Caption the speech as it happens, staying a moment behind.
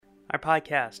Our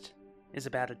podcast is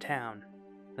about a town,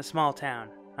 a small town,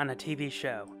 on a TV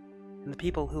show, and the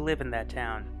people who live in that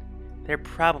town. They're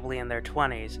probably in their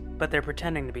 20s, but they're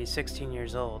pretending to be 16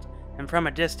 years old, and from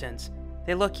a distance,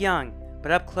 they look young,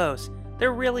 but up close,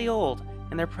 they're really old,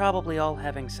 and they're probably all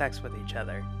having sex with each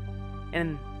other.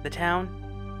 And the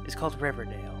town is called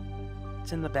Riverdale.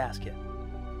 It's in the basket,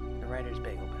 the writer's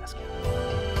bagel basket.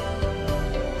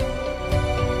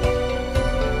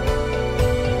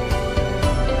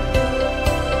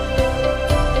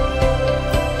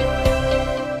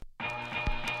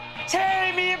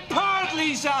 Tear me apart,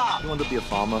 Lisa! You want to be a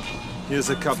farmer? Here's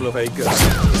a couple of acres.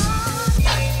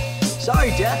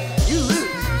 Sorry, Jeff, you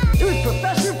lose. It was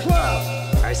Professor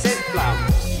Plum. I said Plum.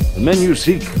 The men you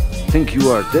seek think you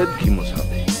are dead,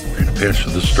 Kimosabe. We're gonna patch to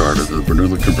the starter, the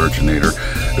Bernoulli Converginator.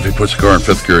 If he puts the car in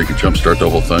fifth gear, he can jumpstart the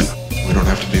whole thing. We don't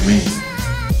have to be mean.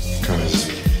 Because,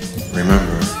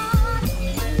 remember,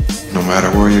 no matter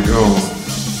where you go,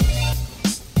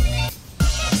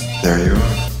 there you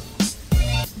are.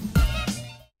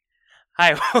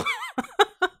 Hi,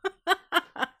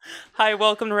 hi,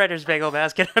 welcome to Writer's Bagel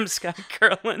Basket. I'm Scott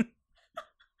Curlin.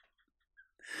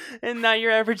 And now your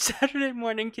average Saturday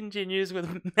morning continues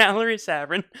with Mallory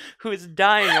Sabrin, who is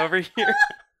dying over here.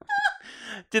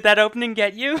 Did that opening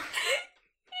get you?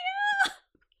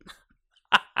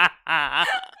 Yeah.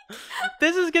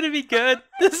 This is gonna be good.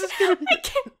 This is gonna be... I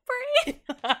can't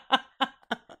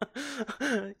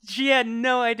breathe. She had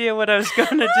no idea what I was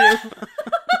gonna do.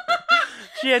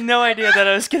 She had no idea that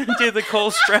I was gonna do the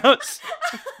Cole Sprouts.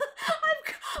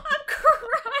 I'm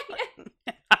crying.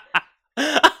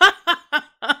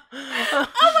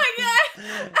 Oh my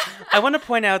god. I want to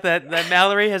point out that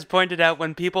Mallory has pointed out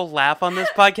when people laugh on this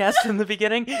podcast in the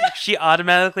beginning, she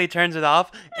automatically turns it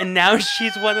off, and now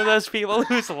she's one of those people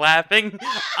who's laughing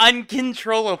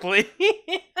uncontrollably.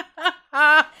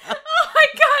 Oh my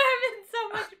god, I'm in so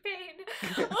much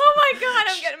pain. Oh my god,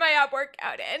 I'm getting my ab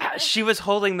workout in. She was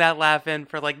holding that laugh in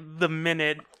for like the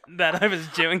minute that I was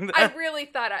doing that. I really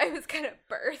thought I was gonna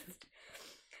burst.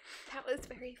 That was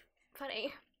very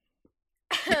funny.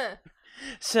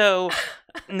 So,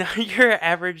 now your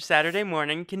average Saturday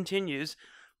morning continues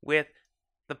with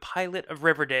the pilot of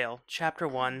Riverdale, Chapter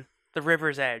 1, The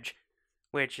River's Edge,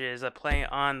 which is a play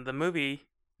on the movie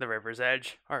The River's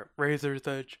Edge, or Razor's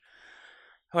Edge,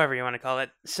 however you want to call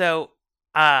it. So,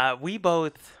 we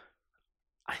both,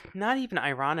 not even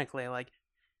ironically,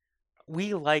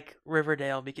 we like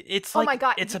Riverdale because it's Oh my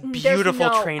God, it's a there's beautiful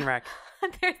no- train wreck.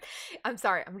 I'm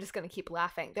sorry, I'm just gonna keep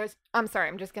laughing.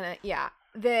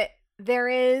 There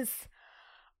is,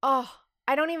 I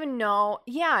don't even know.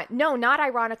 Yeah, no, not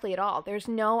ironically at all. There's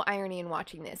no irony in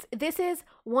watching this. This is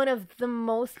one of the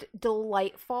most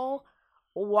delightful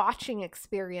watching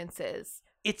experiences.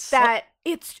 I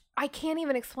can't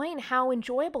even explain how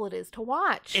enjoyable it is to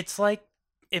watch. It's like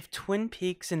if Twin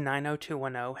Peaks and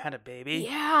 90210 had a baby.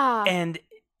 Yeah. And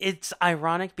it's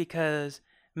ironic because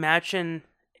Machen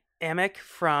Amick,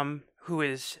 who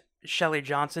is Shelley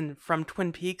Johnson from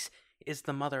Twin Peaks, is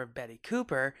the mother of Betty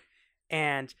Cooper,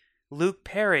 and Luke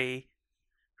Perry,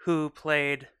 who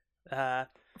played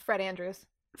Fred Andrews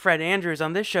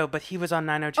on this show, but he was on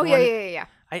 90210. Oh yeah.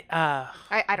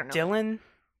 I don't know. Dylan,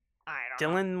 I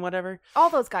don't know. Dylan, whatever.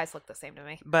 All those guys look the same to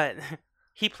me. But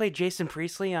he played Jason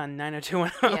Priestley on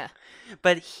 90210. Yeah.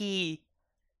 But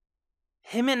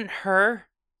him and her,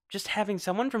 just having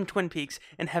someone from Twin Peaks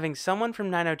and having someone from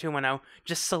 90210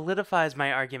 just solidifies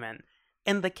my argument.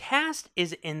 And the cast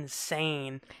is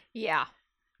insane. Yeah.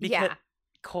 Because Yeah.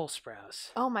 Cole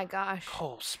Sprouse. Oh my gosh.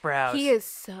 Cole Sprouse. He is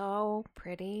so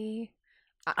pretty.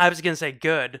 I was going to say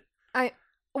good.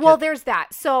 Well, there's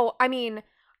that. So, I mean,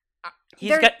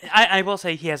 I will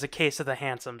say he has a case of the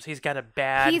handsomes. He's got a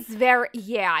bad... He's very,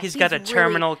 yeah. He's got a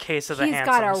terminal case of the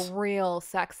handsomes. He's got a real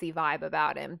sexy vibe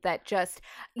about him that just,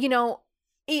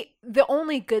 the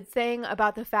only good thing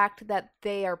about the fact that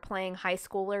they are playing high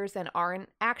schoolers and aren't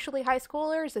actually high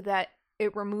schoolers is that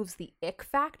it removes the ick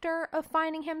factor of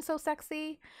finding him so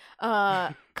sexy.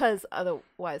 Because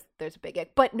otherwise there's a big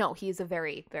ick. But no, he's a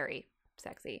very, very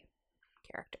sexy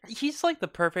character. He's like the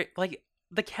perfect,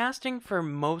 the casting for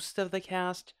most of the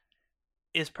cast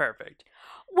is perfect.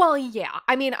 Well, yeah.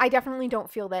 I mean, I definitely don't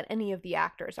feel that any of the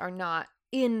actors are not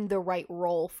in the right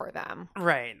role for them.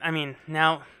 Right. I mean,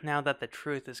 now that the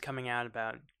truth is coming out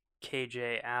about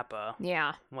KJ Apa,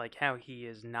 Yeah. like how he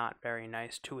is not very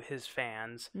nice to his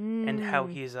fans and how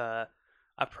he's a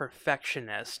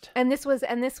perfectionist. And this was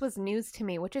news to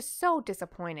me, which is so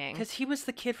disappointing. Because he was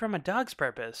the kid from A Dog's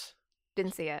Purpose.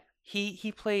 Didn't see it.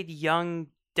 He played young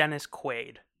Dennis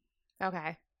Quaid.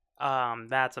 Okay.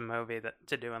 That's a movie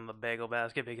to do in the bagel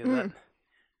basket because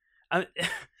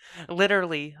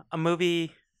Literally, a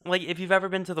movie, like, if you've ever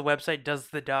been to the website Does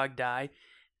the Dog Die?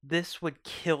 This would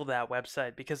kill that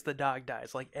website because the dog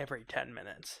dies like every 10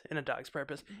 minutes in A Dog's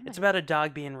Purpose. It's about a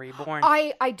dog being reborn.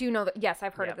 I do know that. Yes,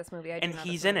 I've heard Yeah. of this movie. I do And know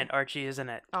he's this in movie. it. Archie is in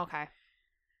it. Okay.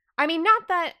 I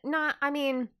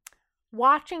mean,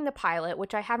 watching the pilot,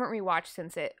 which I haven't rewatched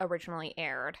since it originally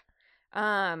aired.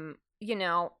 There's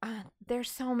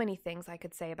so many things I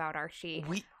could say about Archie.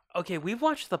 We've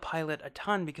watched the pilot a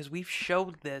ton because we've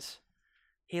showed this.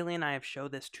 Haley and I have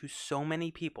showed this to so many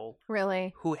people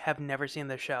Really? who have never seen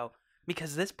the show.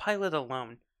 Because this pilot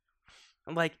alone,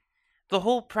 like, the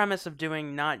whole premise of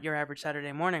doing Not Your Average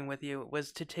Saturday Morning with you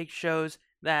was to take shows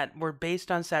that were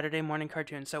based on Saturday morning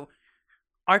cartoons. So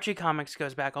Archie Comics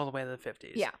goes back all the way to the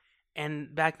 50s. Yeah.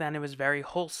 And back then it was very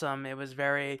wholesome. It was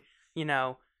very,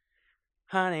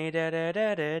 honey, da da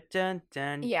da da dun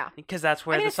dun. Yeah. Because that's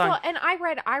where I mean, the it's song. still, and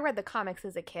I read the comics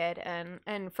as a kid,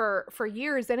 and for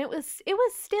years, and it was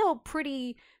still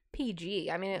pretty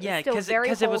PG. I mean, it was still very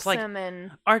wholesome, it was like,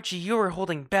 and Archie, you were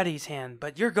holding Betty's hand,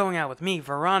 but you're going out with me,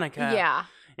 Veronica. yeah.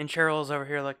 And Cheryl's over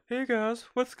here like, hey guys,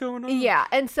 what's going on? Yeah,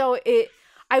 and so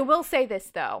I will say this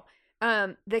though,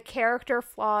 the character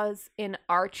flaws in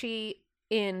Archie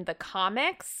in the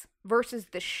comics versus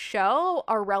the show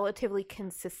are relatively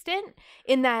consistent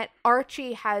in that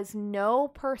Archie has no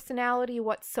personality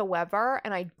whatsoever,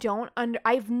 and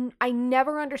I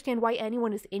never understand why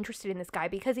anyone is interested in this guy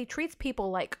because he treats people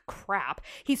like crap.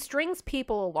 He strings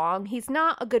people along. He's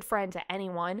not a good friend to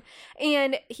anyone,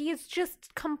 and he is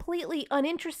just completely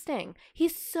uninteresting.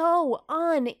 He's so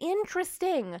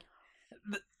uninteresting.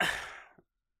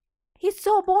 He's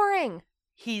so boring.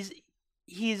 He's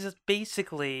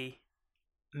basically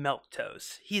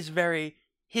milquetoast. His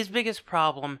biggest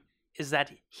problem is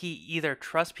that he either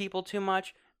trusts people too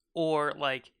much or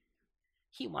like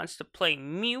he wants to play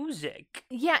music.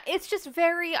 Yeah, it's just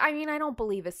very, I mean, I don't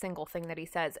believe a single thing that he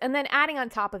says. And then adding on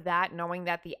top of that, knowing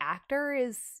that the actor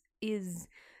is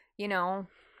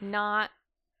not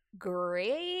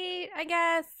great, I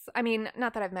guess. I mean,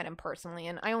 not that I've met him personally,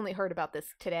 and I only heard about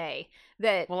this today.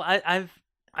 Well,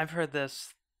 I've heard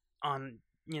this on,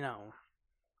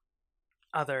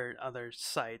 other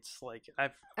sites. Like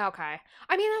Okay.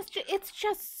 I mean, it's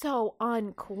just so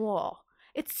uncool.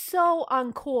 It's so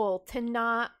uncool to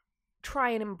not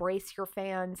try and embrace your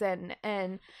fans and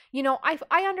I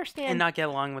understand and not get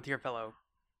along with your fellow.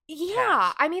 Yeah,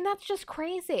 cast. I mean that's just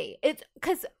crazy. It's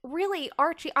because really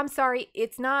Archie, I'm sorry,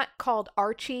 it's not called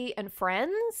Archie and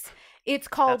Friends. It's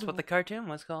called That's what the cartoon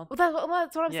was called. Well,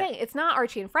 that's what I'm saying. It's not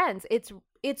Archie and Friends.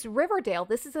 It's Riverdale.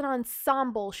 This is an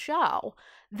ensemble show.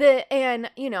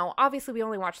 Obviously we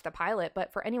only watched the pilot,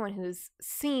 but for anyone who's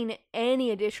seen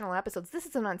any additional episodes, this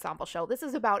is an ensemble show. This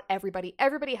is about everybody.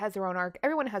 Everybody has their own arc.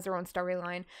 Everyone has their own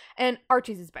storyline, and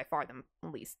Archie's is by far the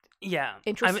least. Yeah,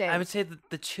 interesting. I would say that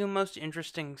the two most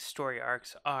interesting story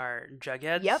arcs are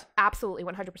Jughead's. Yep, absolutely,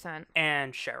 100%.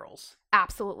 And Cheryl's.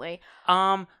 Absolutely.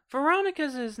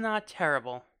 Veronica's is not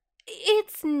terrible.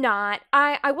 It's not.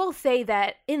 I will say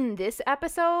that in this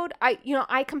episode,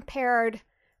 I compared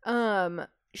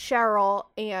Cheryl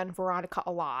and Veronica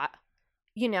a lot.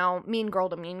 Mean Girl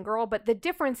to Mean Girl, but the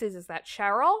difference is that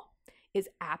Cheryl is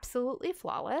absolutely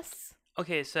flawless.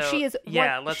 Okay, so she is.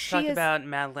 Let's talk about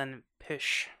Madeline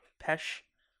Pichet.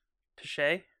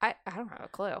 I don't have a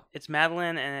clue. It's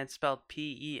Madeline, and it's spelled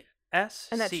Pesch. That's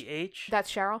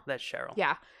Cheryl. That's Cheryl.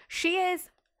 Yeah, she is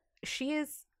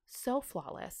so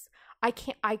flawless.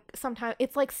 I sometimes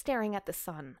it's like staring at the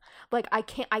sun. Like I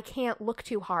can't look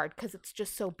too hard because it's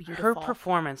just so beautiful. Her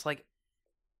performance, like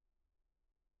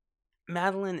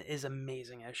Madeline is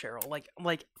amazing as Cheryl. Like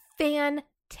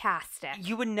fantastic.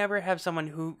 You would never have someone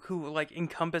who like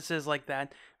encompasses like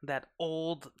that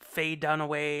old Faye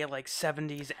Dunaway like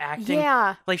 70s acting.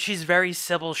 Yeah. Like she's very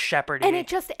Sybil Shepherd-y.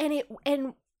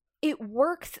 And it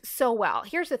works so well.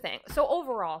 Here's the thing. So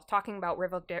overall, talking about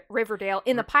Riverdale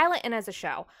in the pilot and as a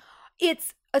show,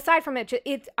 it's aside from it,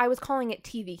 I was calling it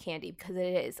TV candy because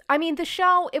it is. I mean, the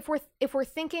show, if we're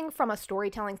thinking from a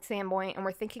storytelling standpoint and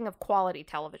we're thinking of quality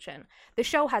television, the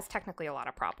show has technically a lot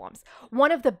of problems.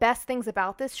 One of the best things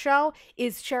about this show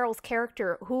is Cheryl's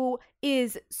character, who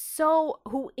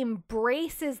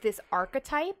embraces this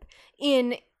archetype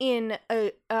in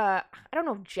a I don't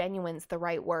know if genuine's the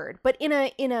right word, but in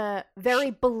a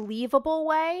very believable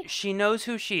way. She knows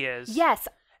who she is. Yes.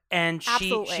 And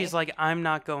absolutely. she's like, I'm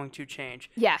not going to change.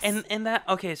 Yes. And that,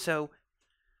 okay, so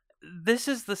this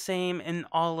is the same in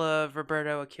all of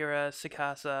Roberto Akira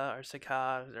Sakasa, or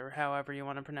Saka, or however you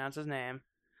want to pronounce his name.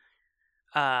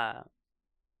 All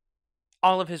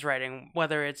of his writing,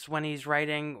 whether it's when he's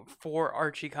writing for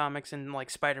Archie comics and like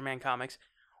Spider-Man comics,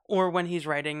 or when he's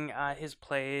writing his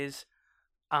plays,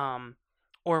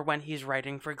 or when he's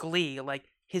writing for Glee, like,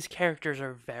 his characters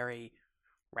are very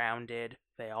rounded.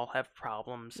 They all have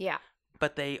problems. Yeah.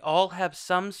 But they all have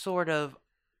some sort of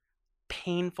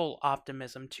painful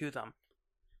optimism to them.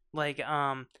 Like,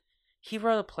 he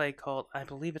wrote a play called, I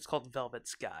believe it's called Velvet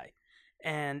Sky.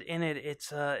 And in it,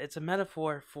 it's a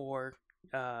metaphor for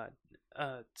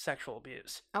sexual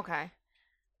abuse. Okay.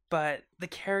 But the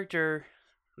characters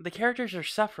are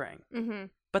suffering, Mm-hmm.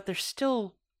 but they're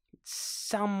still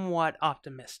somewhat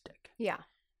optimistic. Yeah.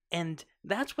 And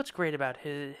that's what's great about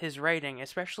his writing,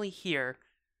 especially here.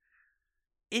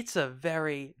 It's a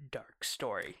very dark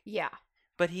story. Yeah.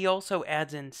 But he also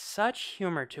adds in such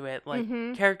humor to it, like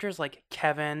Mhm. characters like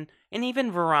Kevin and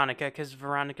even Veronica, because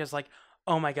Veronica's like,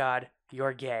 "Oh my God,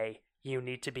 you're gay. You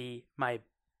need to be my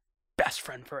best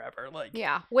friend forever." Like,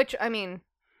 Yeah. Which, I mean,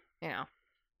 you know,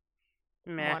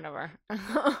 meh. whatever.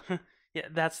 Yeah,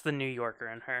 that's the New Yorker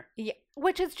in her. Yeah.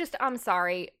 Which is just, I'm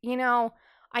sorry. You know,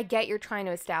 I get you're trying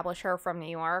to establish her from New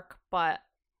York, but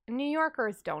New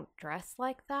Yorkers don't dress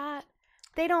like that.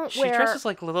 They don't She wear dresses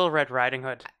like Little Red Riding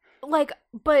Hood. like,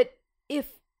 but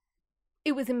if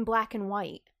it was in black and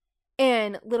white,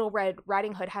 and Little Red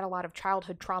Riding Hood had a lot of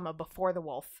childhood trauma before the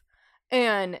wolf,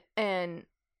 and I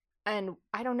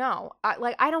don't know,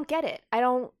 I don't get it. I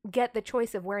don't get the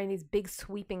choice of wearing these big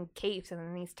sweeping capes and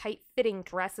then these tight fitting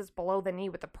dresses below the knee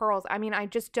with the pearls. I mean, I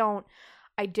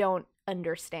don't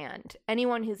understand.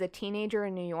 Anyone who's a teenager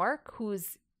in New York,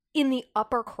 who's in the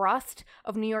upper crust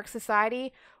of New York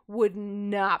society, would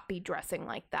not be dressing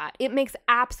like that. It makes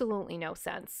absolutely no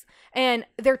sense. And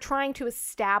they're trying to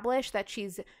establish that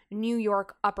she's New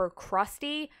York upper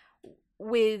crusty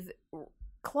with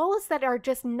clothes that are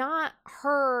just not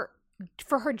her,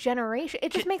 for her generation.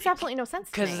 It just makes absolutely no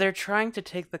sense to me. Because they're trying to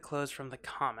take the clothes from the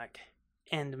comic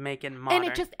and make it modern.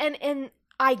 And it just, and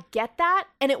I get that,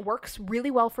 and it works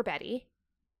really well for Betty.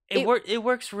 It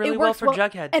works really well for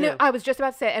Jughead, and too. I was just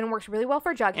about to say, and it works really well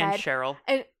for Jughead. And Cheryl.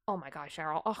 And oh my gosh,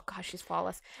 Cheryl. Oh gosh, she's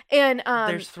flawless. And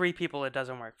there's 3 people it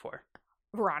doesn't work for.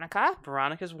 Veronica.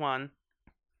 Veronica's one.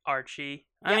 Archie.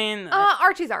 Yeah. I mean,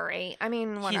 Archie's alright. I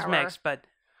mean, whatever. he's mixed, but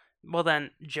well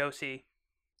then Josie.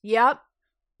 Yep.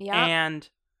 And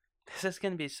this is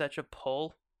gonna be such a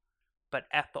pull, but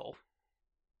Ethel.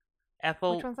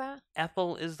 Which one's that?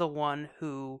 Ethel is the one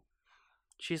who.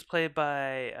 She's played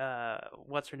by,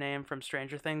 what's her name from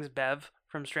Stranger Things? Bev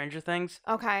from Stranger Things.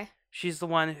 Okay. She's the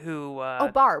one who...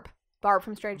 Barb. Barb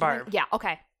from Stranger Barb. Things? Yeah,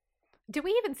 okay. Did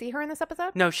we even see her in this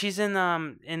episode? No, she's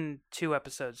in 2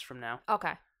 episodes from now.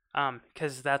 Okay.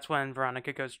 Because that's when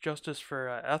Veronica goes, "Justice for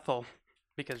Ethel."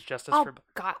 Because justice Oh, for...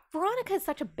 God. Veronica is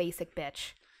such a basic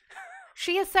bitch.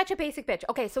 She is such a basic bitch.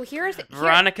 Okay, so here's...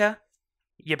 Veronica,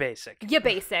 you basic. You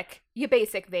basic,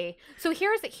 V. So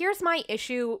here's my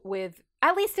issue with...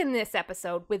 At least in this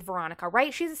episode with Veronica,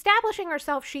 right? She's establishing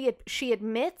herself. She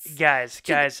admits.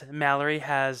 Guys, Mallory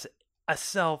has a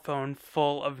cell phone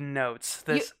full of notes.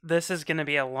 This is going to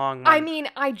be a long one. I mean,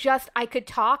 I could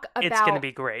talk about. It's going to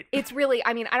be great. It's really.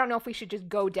 I mean, I don't know if we should just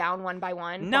go down one by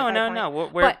one. No.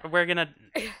 We're going to.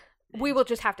 We will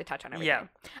just have to touch on everything.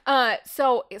 Yeah.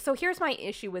 So here's my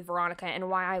issue with Veronica and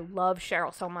why I love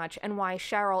Cheryl so much and why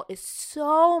Cheryl is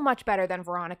so much better than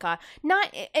Veronica.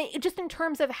 Not just in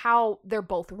terms of how they're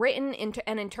both written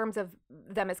and in terms of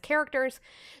them as characters.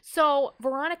 So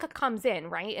Veronica comes in,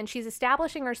 right? And she's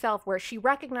establishing herself where she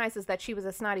recognizes that she was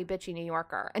a snotty, bitchy New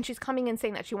Yorker. And she's coming in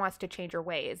saying that she wants to change her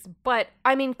ways. But,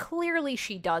 I mean, clearly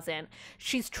she doesn't.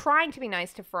 She's trying to be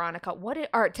nice to Veronica.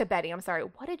 To Betty, I'm sorry.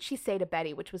 What did she say to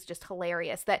Betty, which was just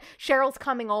hilarious, that Cheryl's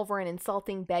coming over and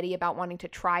insulting Betty about wanting to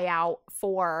try out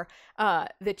for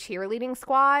the cheerleading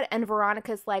squad, and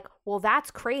Veronica's like, well, that's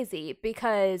crazy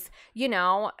because, you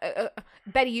know,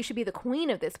 Betty, you should be the queen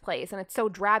of this place, and it's so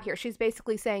drab here. She's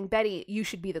basically saying, Betty, you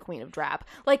should be the queen of drab.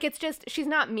 Like, it's just, she's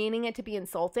not meaning it to be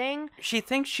insulting. She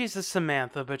thinks she's a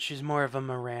Samantha, but she's more of a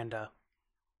Miranda.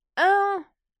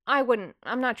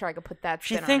 I'm not sure I could put that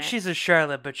spin She thinks on it. she's a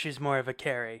Charlotte, but she's more of a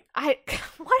Carrie. What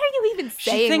are you even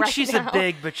saying She thinks right she's now? a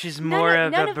Big, but she's more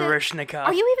of a Baryshnikov.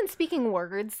 Are you even speaking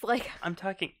words? Like,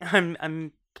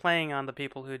 I'm playing on the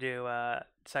people who do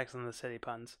Sex and the City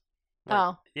puns.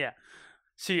 Oh. Yeah.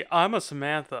 See, I'm a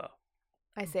Samantha.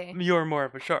 I see. You're more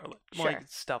of a Charlotte. Sure. Like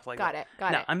stuff like Got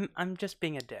that. it. No, I'm just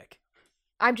being a dick.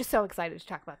 I'm just so excited to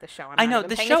talk about this show. I know the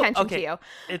the paying show. attention Okay, to you.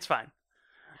 it's fine.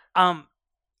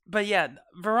 But yeah,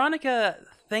 Veronica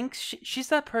thinks she's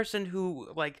that person who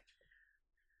like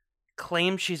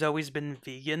claims she's always been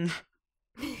vegan.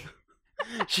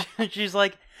 She's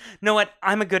like, know what?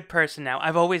 I'm a good person now.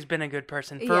 I've always been a good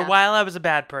person. For a while, I was a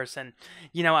bad person.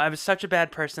 You know, I was such a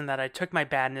bad person that I took my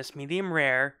badness medium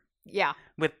rare Yeah.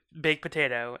 with baked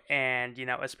potato and,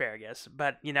 asparagus.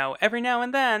 But, every now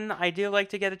and then I do like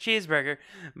to get a cheeseburger,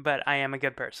 but I am a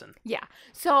good person. Yeah.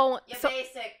 So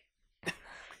basic.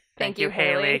 Thank you,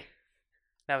 Haley.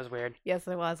 That was weird. Yes,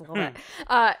 it was a little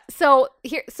bit.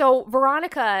 So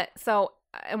Veronica,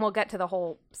 and we'll get to the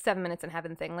whole 7 minutes in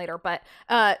heaven thing later, but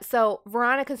so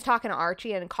Veronica's talking to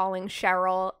Archie and calling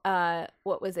Cheryl,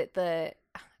 what was it?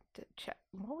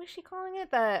 What was she calling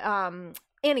it? The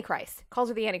Antichrist. Calls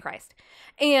her the Antichrist.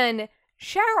 And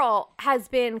Cheryl has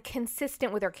been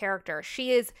consistent with her character.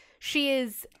 She is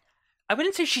I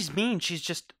wouldn't say she's mean. She's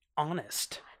just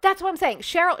honest. That's what I'm saying.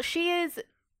 Cheryl, she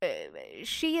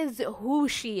is who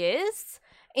she is,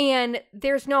 and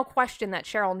there's no question that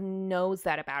Cheryl knows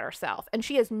that about herself, and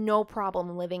she has no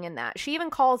problem living in that. She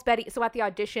even calls Betty, so at the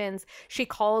auditions, she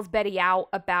calls Betty out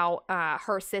about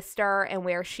her sister and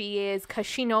where she is, because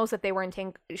she knows that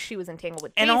she was entangled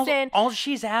with Jason. And all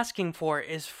she's asking for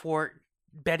is for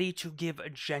Betty to give a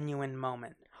genuine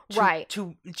moment. Right.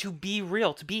 To be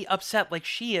real, to be upset like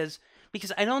she is,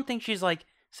 because I don't think she's like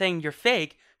saying you're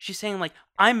fake. She's saying, like,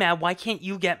 I'm mad. Why can't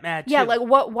you get mad, too? Yeah, like,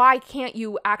 why can't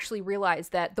you actually realize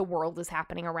that the world is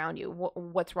happening around you?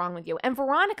 What's wrong with you? And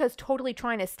Veronica's totally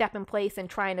trying to step in place and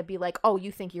trying to be like, oh,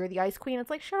 you think you're the Ice Queen? It's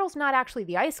like, Cheryl's not actually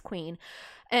the Ice Queen.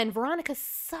 And Veronica's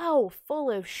so full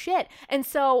of shit. And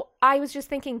so I was just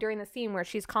thinking during the scene where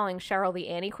she's calling Cheryl the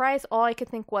Antichrist, all I could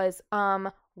think was,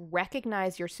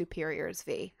 recognize your superiors,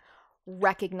 V.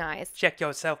 Recognize. Check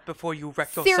yourself before you wreck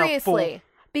yourself. Seriously. Fool.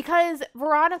 Because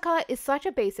Veronica is such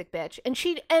a basic bitch, and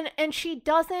she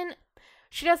doesn't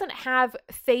have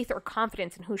faith or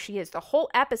confidence in who she is. The whole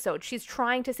episode, she's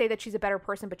trying to say that she's a better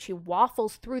person, but she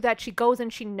waffles through that. She goes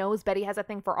and she knows Betty has a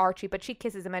thing for Archie, but she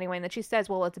kisses him anyway, and then she says,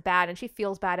 well, it's bad, and she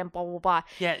feels bad, and blah, blah, blah.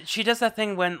 Yeah, she does that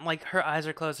thing when, like, her eyes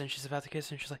are closed and she's about to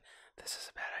kiss, and she's like, this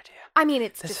is a bad idea. I mean,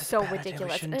 it's This just is so a bad idea.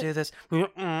 ridiculous. We shouldn't do this.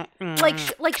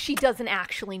 Like she doesn't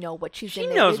actually know what she's She in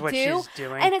there knows to what do. she's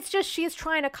doing. And it's just she's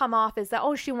trying to come off as that,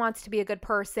 oh, she wants to be a good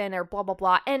person or blah, blah,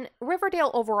 blah. And Riverdale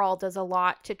overall does a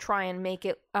lot to try and make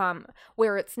it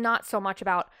where it's not so much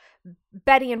about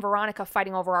Betty and Veronica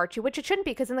fighting over Archie, which it shouldn't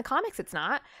be because in the comics it's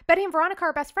not. Betty and Veronica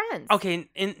are best friends. Okay,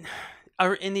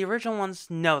 in the original ones,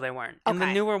 no, they weren't. In the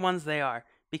Okay. newer ones, they are,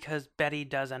 because Betty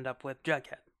does end up with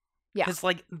Jughead. Yeah. Because,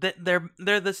 like, they're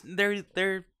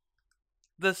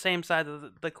the same side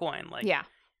of the coin. Like, Yeah.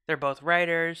 they're both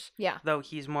writers. Yeah. Though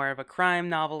he's more of a crime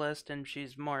novelist and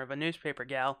she's more of a newspaper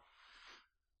gal.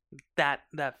 That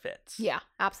fits. Yeah,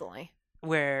 absolutely.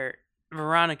 Where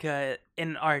Veronica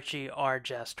and Archie are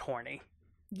just horny.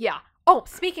 Yeah. Oh,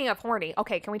 speaking of horny,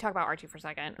 okay, can we talk about Archie for a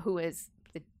second? Who is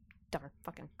the dumb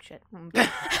fucking shit.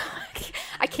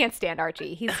 I can't stand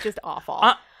Archie. He's just awful.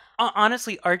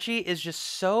 Honestly, Archie is just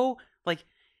so, like,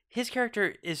 his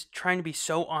character is trying to be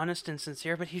so honest and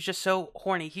sincere, but he's just so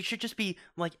horny. He should just be,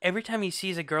 like, every time he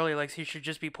sees a girl he likes, he should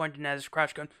just be pointing at his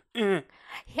crotch going,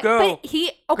 go,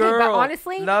 But girl, but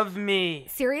honestly, love me.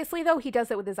 seriously though, he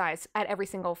does it with his eyes at every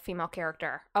single female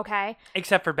character, okay?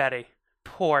 Except for Betty.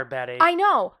 Poor Betty. I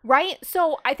know, right?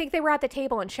 So I think they were at the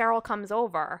table and Cheryl comes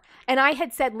over and I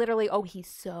had said literally, oh, he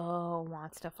so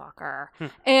wants to fuck her.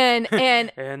 and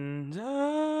And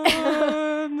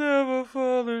I never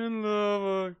fall in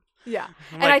love. yeah. Like,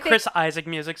 And I think Chris Isaac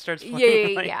music starts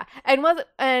playing. Yeah. And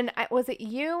was it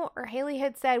you or Haley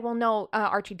had said, well, no,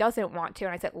 Archie doesn't want to.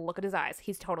 And I said, look at his eyes.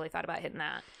 He's totally thought about hitting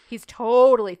that. He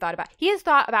has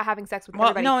thought about having sex with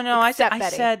everybody. No. I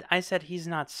Betty. said he's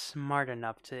not smart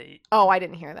enough to. Oh, I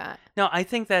didn't hear that. No, I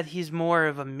think that he's more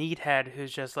of a meathead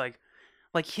who's just like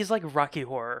he's like Rocky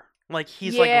Horror. Like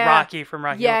he's like Rocky from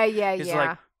Rocky Horror. Yeah. He's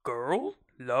like, girl,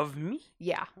 love me.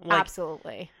 Yeah, Like-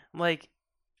 absolutely. Like,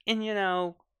 and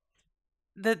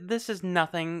this is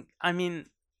nothing. I mean,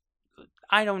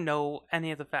 I don't know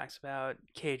any of the facts about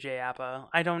KJ Apa.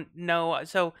 I don't know.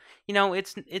 So,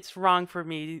 it's wrong for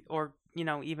me or,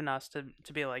 even us to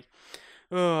be like,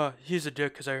 oh, he's a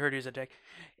dick because I heard he's a dick.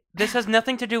 This has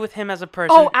nothing to do with him as a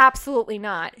person. Oh, absolutely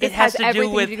not. This has has to do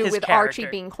everything with to do his with Archie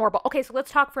character. being horrible. Okay, so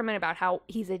let's talk for a minute about how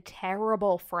he's a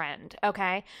terrible friend,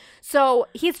 okay? So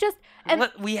he's just... and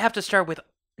We have to start with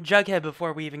Jughead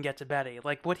before we even get to Betty.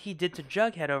 Like, what he did to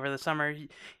Jughead over the summer,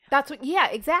 that's what... Yeah,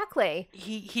 exactly.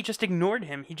 he just ignored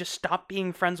him. He just stopped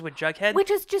being friends with Jughead.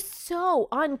 Which is just so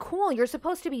uncool. You're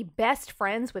supposed to be best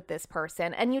friends with this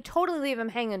person, and you totally leave him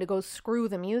hanging to go screw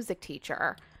the music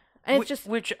teacher. And it's just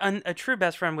which a true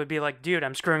best friend would be like, dude,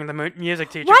 I'm screwing the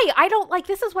music teacher. right. I don't like.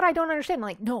 This is what I don't understand.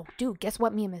 Like, no, dude, guess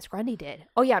what? Me and Miss Grundy did.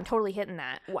 Oh yeah, I'm totally hitting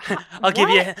that. I'll give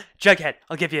you a hint. Jughead.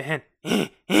 I'll give you a hint.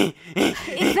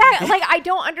 Exactly. Like, I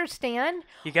don't understand.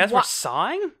 You guys were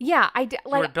sawing? Yeah, I did.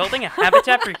 Like, We're building a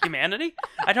habitat for humanity?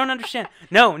 I don't understand.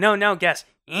 No, guess.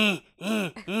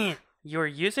 You're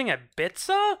using a bit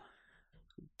saw?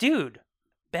 Dude,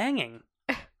 banging.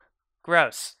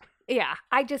 Gross. Yeah,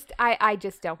 I just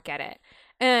don't get it.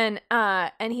 And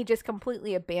he just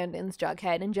completely abandons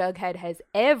Jughead, and Jughead has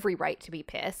every right to be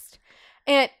pissed.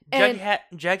 And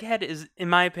Jughead is, in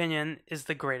my opinion, is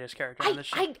the greatest character in the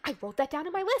show. I wrote that down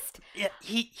in my list. Yeah,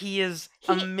 he is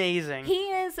amazing. He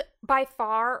is by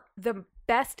far the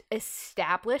best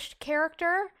established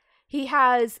character. He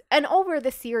has, and over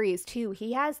the series too,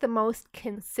 he has the most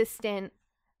consistent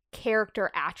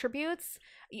character attributes.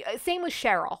 Same with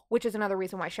Cheryl, which is another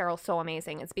reason why Cheryl's so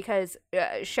amazing. It's because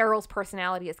Cheryl's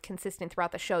personality is consistent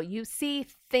throughout the show. You see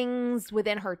things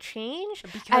within her change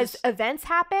as events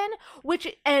happen,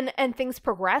 which and things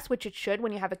progress, which it should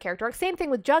when you have a character arc. Same thing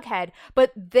with Jughead,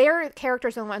 but their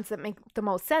characters are the ones that make the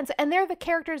most sense, and they're the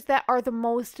characters that are the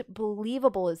most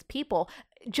believable as people.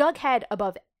 Jughead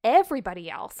above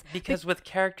everybody else. Because with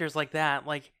characters like that,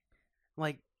 like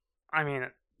I mean,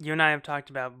 you and I have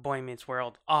talked about Boy Meets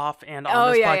World off and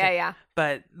on this podcast. Yeah.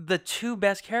 But the two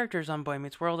best characters on Boy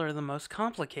Meets World are the most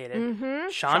complicated. Mm-hmm.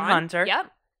 Sean Hunter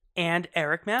yep. and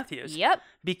Eric Matthews. Yep.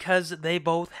 Because they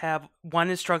both have,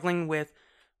 one is struggling with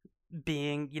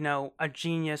being, a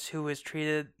genius who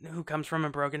comes from a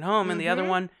broken home, and the other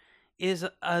one is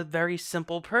a very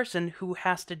simple person who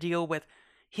has to deal with,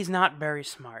 he's not very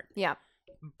smart. Yeah.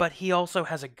 But he also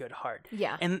has a good heart.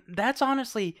 Yeah. And that's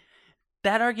honestly,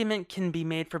 that argument can be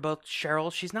made for both.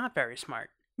 Cheryl, she's not very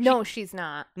smart. No, she's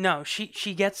not. No,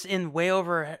 she gets in way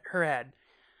over her head.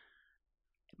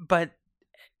 But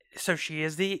so she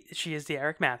is the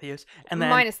Eric Matthews, and then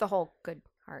minus the whole good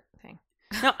heart thing.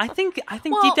 No, I think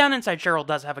Well, deep down inside Cheryl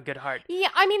does have a good heart. Yeah,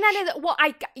 I mean that is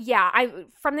I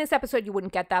from this episode you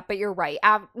wouldn't get that, but you're right.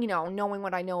 Knowing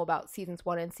what I know about seasons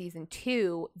 1 and season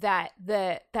 2, that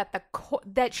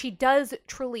she does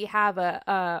truly have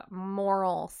a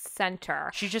moral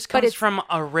center. She just comes from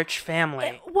a rich family.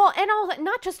 And also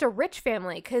not just a rich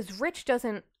family, because rich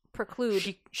doesn't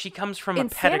preclude. She comes from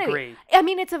insanity. A pedigree. I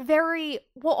mean, it's a very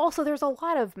also there's a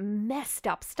lot of messed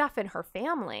up stuff in her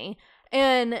family,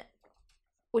 and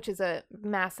which is a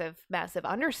massive, massive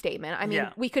understatement. I mean,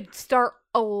 we could start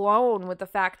alone with the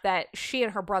fact that she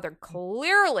and her brother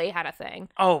clearly had a thing.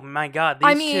 Oh my God,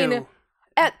 these two.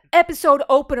 At episode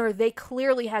opener, they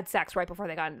clearly had sex right before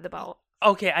they got into the boat.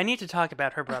 Okay, I need to talk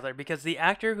about her brother, because the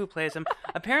actor who plays him,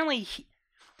 apparently,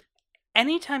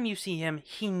 anytime you see him,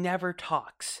 he never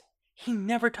talks. He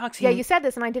never talks. You said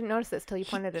this, and I didn't notice this till you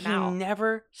pointed it out. He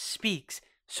never speaks.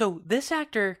 So this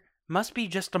actor must be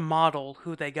just a model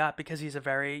who they got, because he's a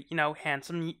very,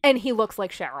 handsome. And he looks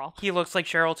like Cheryl. He looks like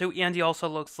Cheryl too, and he also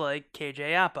looks like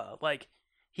KJ Apa. Like,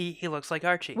 he looks like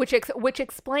Archie. Which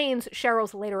explains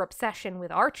Cheryl's later obsession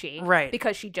with Archie. Right.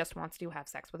 Because she just wants to have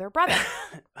sex with her brother.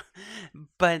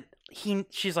 But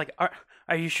she's like,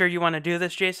 are you sure you want to do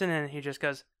this, Jason? And he just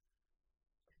goes,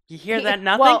 you hear that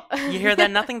nothing? You hear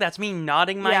that nothing? That's me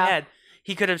nodding my head.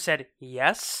 He could have said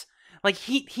yes. Like,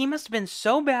 he must have been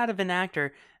so bad of an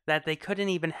actor that they couldn't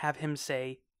even have him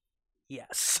say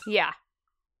yes. Yeah.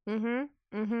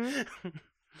 Mm-hmm.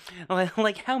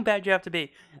 Like, how bad do you have to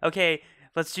be? Okay,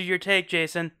 let's do your take,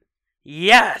 Jason.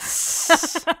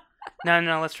 Yes!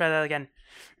 No, let's try that again.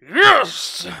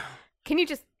 Yes! Can you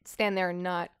just stand there and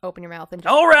not open your mouth and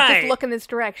just, all right, just look in this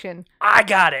direction? I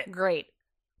got it. Great.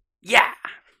 Yeah.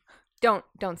 Don't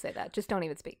say that. Just don't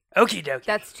even speak. Okie dokie.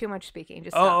 That's too much speaking.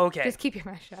 Just stop. Okay. Just keep your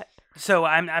mouth shut. So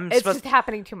I'm It's supposed. just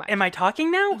happening too much. Am I talking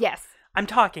now? Yes. I'm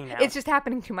talking now. It's just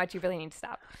happening too much. You really need to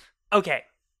stop. Okay.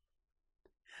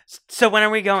 So when are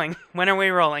we going? When are we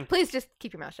rolling? Please just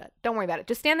keep your mouth shut. Don't worry about it.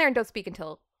 Just stand there and don't speak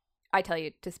until I tell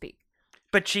you to speak.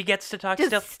 But she gets to talk just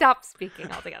still? Stop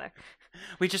speaking altogether.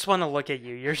 We just want to look at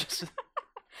you. You're just...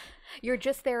 You're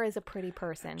just there as a pretty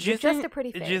person. You're just a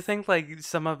pretty face. Do you think, like,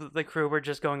 some of the crew were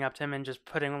just going up to him and just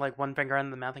putting, like, one finger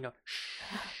on the mouth and go,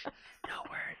 shh, no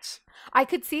words? I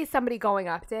could see somebody going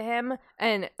up to him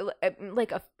and,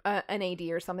 like, an AD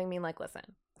or something being like, listen,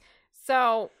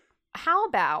 so how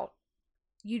about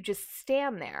you just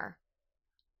stand there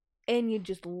and you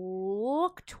just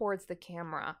look towards the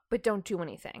camera, but don't do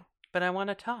anything. But I want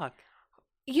to talk.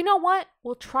 You know what?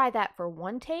 We'll try that for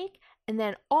one take, and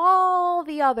then all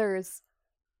the others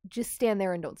just stand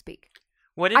there and don't speak.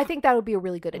 I think that would be a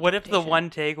really good What if the one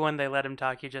take when they let him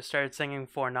talk, he just started singing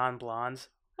For Non-Blondes?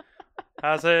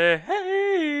 I say,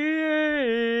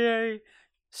 hey.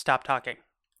 Stop talking.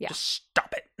 Yeah. Just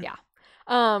stop it. Yeah.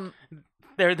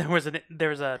 There was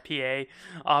a PA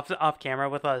off camera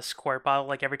with a squirt bottle.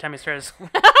 Like every time he started,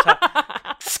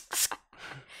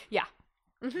 Yeah.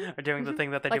 Mm-hmm. or doing the thing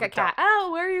that they Like do a with cat. Oh,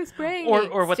 where are you spraying? Or- me?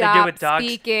 or what they do Stop with dogs.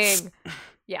 Speaking.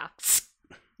 Yeah.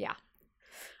 Yeah.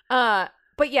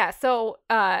 But yeah, so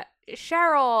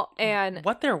Cheryl and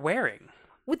what they're wearing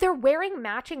they're wearing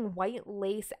matching white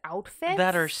lace outfits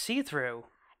that are see-through.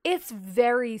 It's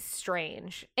very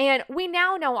strange. And we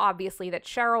now know, obviously, that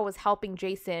Cheryl was helping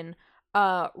Jason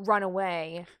run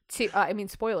away to,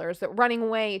 spoilers, running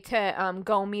away to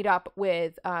go meet up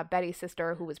with Betty's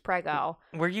sister, who was Prego.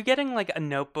 Were you getting like a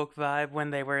Notebook vibe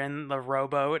when they were in the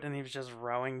rowboat and he was just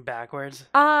rowing backwards?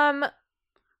 I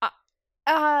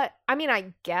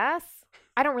guess.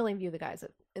 I don't really view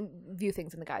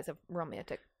things in the guise of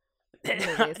romantic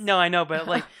movies. No, I know, but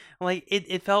like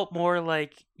it felt more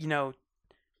like,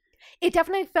 It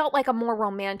definitely felt like a more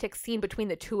romantic scene between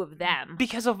the two of them.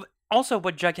 because of also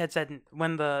what Jughead said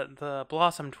when the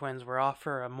Blossom twins were off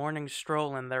for a morning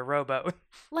stroll in their rowboat.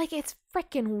 Like, it's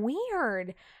freaking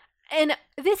weird. And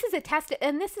this is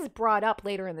this is brought up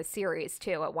later in the series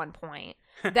too at one point.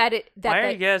 Why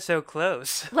are you guys so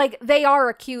close? Like, they are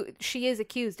accused, she is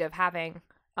accused of having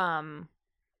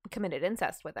committed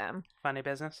incest with him. Funny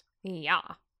business. Yeah.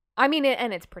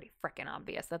 And it's pretty freaking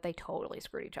obvious that they totally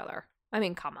screwed each other.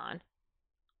 Come on.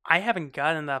 I haven't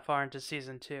gotten that far into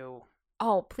season 2.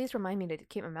 Oh, please remind me to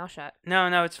keep my mouth shut.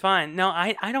 No, it's fine. No,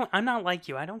 I don't. I'm not like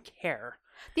you. I don't care.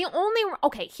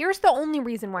 Here's the only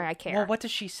reason why I care. Well, what does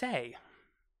she say?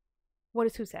 What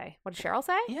does who say? What does Cheryl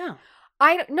say? Yeah.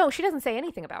 No, she doesn't say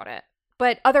anything about it.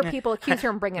 But other people accuse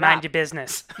her and bring it up. Mind your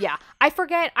business. Yeah. I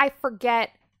forget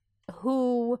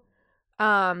who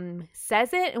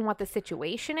says it and what the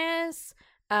situation is.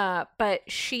 But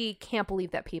she can't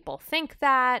believe that people think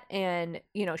that, and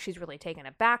she's really taken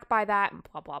aback by that, and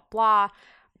blah blah blah.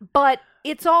 But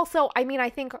it's also, I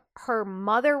think her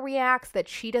mother reacts that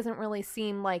she doesn't really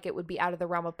seem like it would be out of the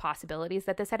realm of possibilities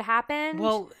that this had happened.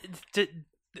 Well,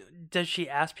 does she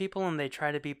ask people and they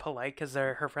try to be polite because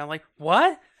they're her friend? Like,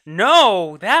 what?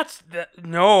 No, that's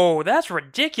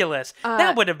ridiculous.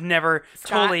 That would have never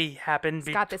totally happened.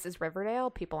 Scott, this is Riverdale.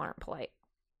 People aren't polite.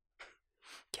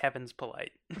 Kevin's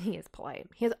polite. He is polite.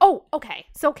 Oh, okay.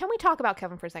 So can we talk about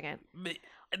Kevin for a second?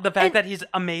 The fact that he's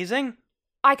amazing?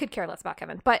 I could care less about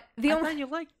Kevin, but I thought you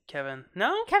liked Kevin.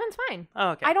 No? Kevin's fine.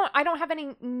 Oh, okay. I don't have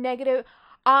any negative.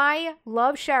 I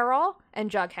love Cheryl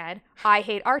and Jughead. I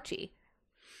hate Archie.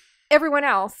 Everyone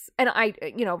else, and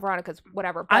Veronica's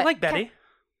whatever. But I like Betty.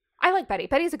 I like Betty.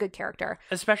 Betty's a good character.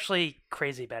 Especially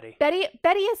crazy Betty.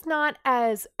 Betty is not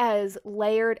as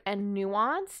layered and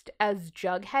nuanced as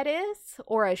Jughead is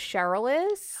or as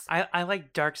Cheryl is. I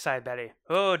like dark side Betty.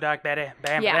 Oh, dark Betty.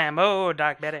 Bam, Yeah. bam. Oh,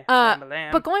 dark Betty. Bam,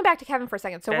 bam. But going back to Kevin for a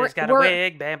second. So Betty's got a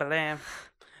wig. Bam, bam.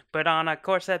 Put on a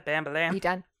corset. Bam, bam. You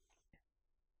done?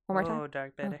 One more time? Oh,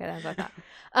 dark Betty. Okay, that's like that.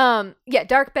 Yeah,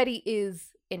 dark Betty is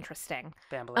interesting.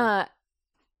 Bam, bam.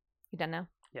 You done now?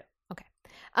 Yeah. Okay.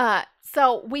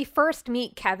 So we first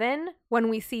meet Kevin when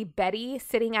we see Betty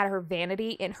sitting at her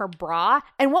vanity in her bra.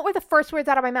 And what were the first words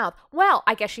out of my mouth? Well,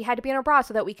 I guess she had to be in her bra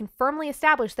so that we can firmly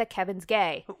establish that Kevin's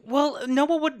gay. Well, no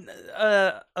one would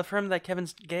affirm that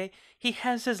Kevin's gay. He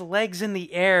has his legs in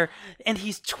the air and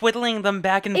he's twiddling them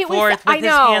back and forth with his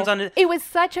hands on it. It was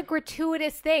such a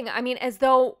gratuitous thing. As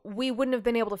though we wouldn't have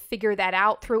been able to figure that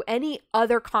out through any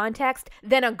other context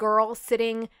than a girl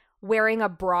sitting wearing a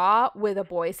bra with a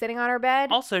boy sitting on her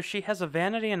bed. Also, she has a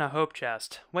vanity and a hope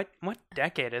chest. What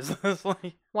decade is this?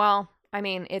 Like, well,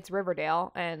 it's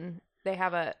Riverdale, and they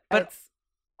have a. But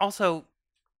also,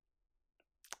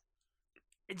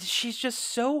 she's just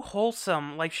so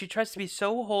wholesome. Like, she tries to be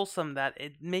so wholesome that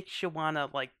it makes you wanna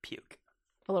puke.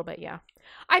 A little bit, yeah.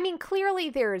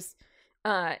 Clearly there's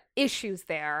issues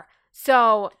there.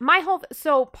 So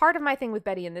part of my thing with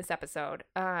Betty in this episode,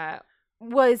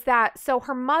 was that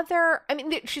her mother,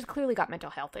 she's clearly got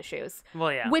mental health issues.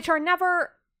 Well, yeah. Which are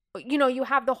never, you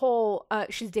have the whole,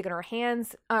 she's digging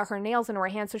her nails into her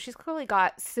hands, so she's clearly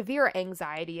got severe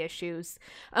anxiety issues,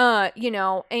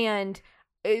 and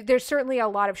there's certainly a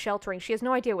lot of sheltering. She has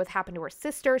no idea what's happened to her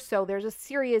sister, so there's a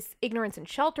serious ignorance and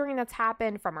sheltering that's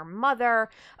happened from her mother,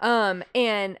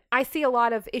 and I see a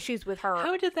lot of issues with her.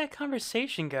 How did that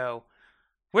conversation go?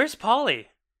 Where's Polly?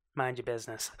 Mind your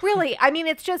business. Really,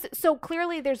 it's just so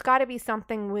clearly there's got to be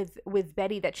something with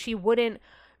Betty that she wouldn't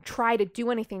try to do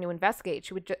anything to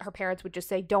investigate. Her parents would just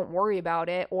say, "Don't worry about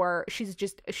it," or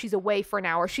she's away for an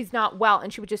hour, she's not well,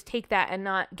 and she would just take that and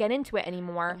not get into it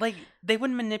anymore. Like, they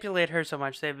wouldn't manipulate her so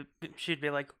much. She'd be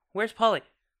like, "Where's Polly?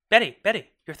 Betty,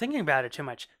 you're thinking about it too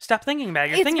much. Stop thinking about it.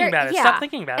 You're It's thinking very- about it. yeah. Stop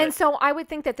thinking about And it. so I would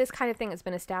think that this kind of thing has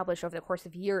been established over the course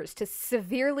of years to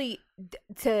severely,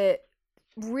 to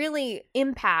really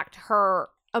impact her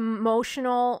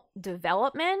emotional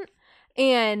development.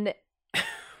 And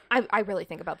I really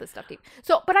think about this stuff deep.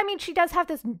 So, but I mean, she does have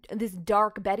this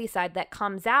dark Betty side that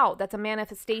comes out. That's a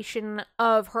manifestation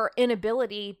of her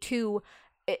inability to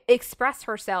express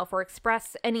herself or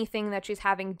express anything that she's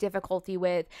having difficulty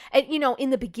with. And you know, in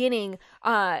the beginning,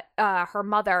 her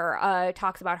mother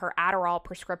talks about her Adderall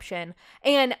prescription,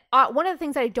 and one of the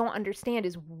things that I don't understand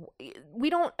is we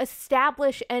don't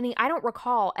establish any. I don't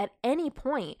recall at any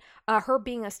point her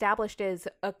being established as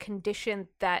a condition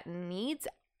that needs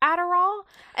Adderall.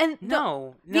 And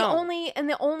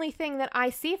the only thing that I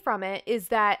see from it is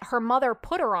that her mother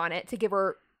put her on it to give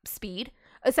her speed,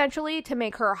 essentially, to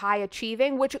make her high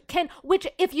achieving, which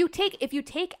if you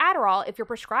take Adderall, if you're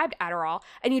prescribed Adderall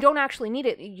and you don't actually need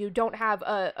it, you don't have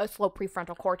a slow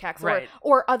prefrontal cortex, Right.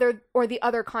 or the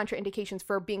other contraindications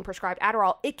for being prescribed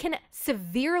Adderall, it can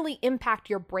severely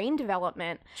impact your brain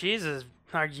development. Jesus,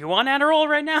 are you on Adderall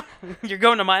right now? You're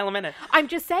going a mile a minute. I'm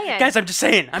just saying. Guys, I'm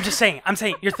saying,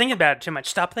 you're thinking about it too much.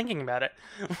 Stop thinking about it.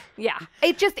 Yeah.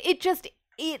 I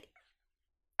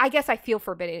guess I feel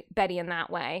for Betty in that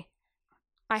way.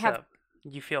 So,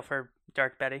 you feel for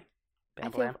Dark Betty?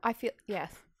 I feel,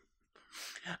 yes.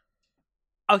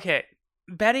 Okay,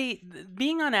 Betty,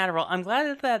 being on Adderall, I'm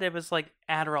glad that it was like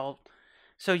Adderall,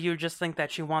 so you just think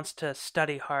that she wants to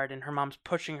study hard and her mom's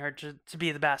pushing her to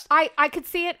be the best. I could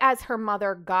see it as her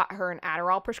mother got her an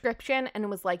Adderall prescription and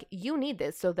was like, you need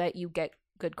this so that you get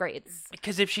good grades.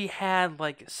 Because if she had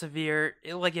like severe,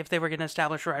 like if they were going to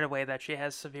establish right away that she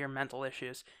has severe mental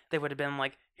issues, they would have been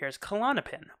like, here's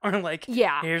Klonopin, or like,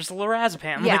 here's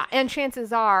lorazepam. Yeah, Like, and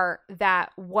chances are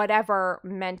that whatever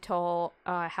mental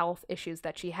health issues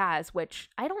that she has, which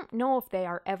I don't know if they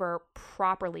are ever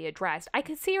properly addressed, I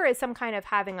could see her as some kind of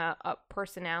having a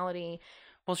personality.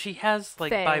 well, she has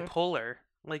like thing. bipolar.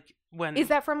 Like when Is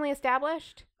that firmly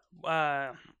established?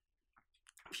 a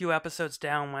few episodes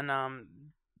down when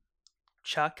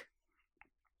Chuck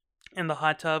in the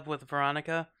hot tub with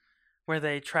Veronica, where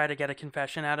they try to get a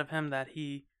confession out of him that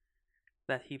he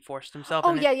forced himself. Oh,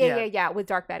 and yeah, with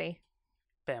Dark Betty.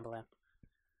 Bam Bam.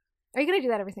 Are you going to do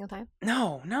that every single time?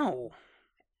 No,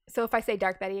 So if I say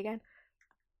Dark Betty again?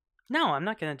 I'm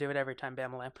not gonna do it every time.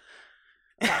 Bam Bam.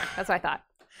 Okay, that's what I thought.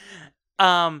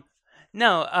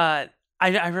 No.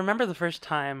 I remember the first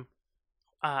time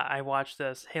I watched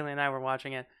this. Haley and I were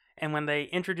watching it, and when they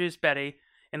introduced Betty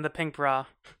in the pink bra,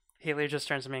 Haley just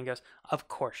turns to me and goes, "Of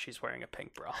course she's wearing a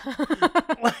pink bra."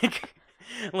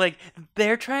 like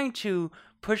they're trying to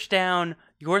push down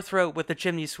your throat with the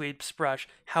chimney sweeps brush.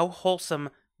 How wholesome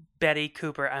Betty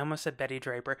Cooper. I almost said Betty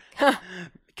Draper,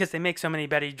 because they make so many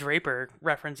Betty Draper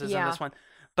references in this one.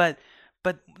 But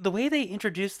the way they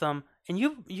introduce them, and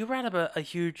you brought up a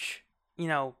huge,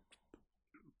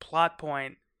 plot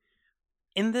point.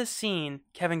 In this scene,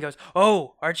 Kevin goes,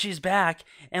 "Oh, Archie's back,"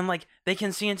 and like they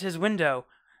can see into his window,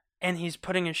 and he's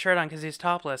putting his shirt on because he's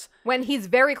topless. When he's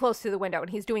very close to the window, and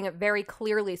he's doing it very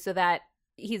clearly so that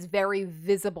he's very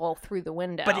visible through the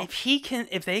window. But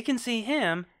if they can see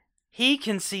him, he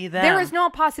can see them. There is no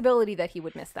possibility that he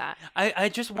would miss that. I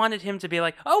just wanted him to be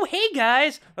like, "Oh, hey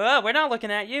guys, we're not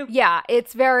looking at you." Yeah,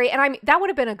 it's very, and I mean that would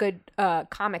have been a good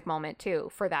comic moment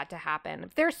too for that to happen.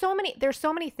 There's so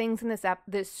many things in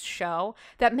this show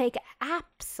that make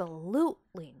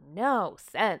absolutely no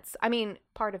sense. I mean,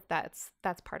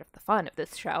 that's part of the fun of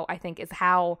this show, I think, is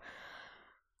how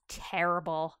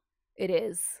terrible it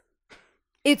is.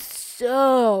 It's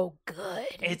so good.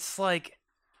 It's like,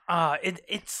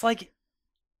 it's like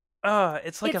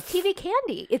TV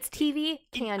candy. It's TV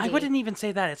candy. I wouldn't even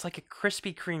say that. It's like a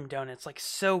Krispy Kreme donut. It's like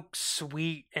so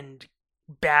sweet and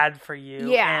bad for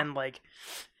you. Yeah. And like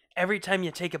every time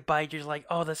you take a bite, you're like,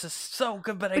 "Oh, this is so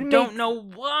good," but I don't know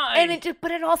why.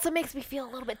 But it also makes me feel a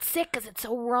little bit sick because it's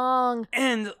so wrong.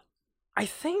 And I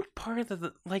think part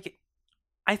of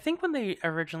I think when they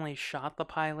originally shot the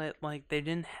pilot, like they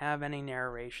didn't have any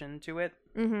narration to it.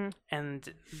 Mm-hmm.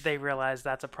 And they realized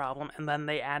that's a problem, and then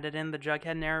they added in the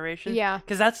Jughead narration. Yeah,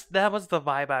 because that was the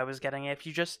vibe I was getting. If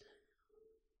you just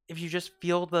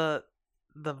feel the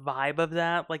vibe of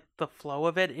that, like the flow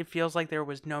of it, it feels like there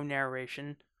was no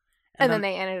narration. And then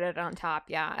they ended it on top,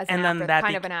 yeah, as and an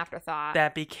an afterthought.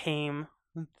 That became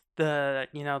the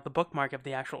the bookmark of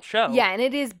the actual show. Yeah, and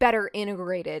it is better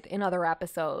integrated in other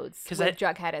episodes with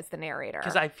Jughead as the narrator.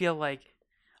 Because I feel like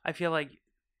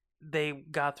they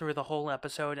got through the whole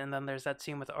episode, and then there's that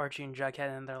scene with Archie and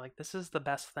Jughead, and they're like, "This is the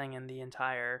best thing in the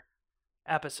entire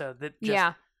episode." That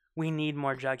just we need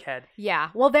more Jughead. Yeah.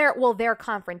 Well, their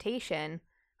confrontation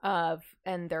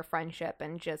and their friendship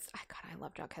and just God, I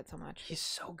love Jughead so much. He's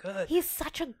so good. He's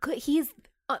such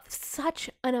such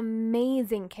an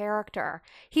amazing character.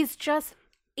 He's just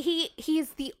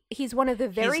he's one of the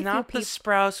very He's not few the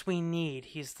Sprouse we need.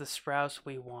 He's the Sprouse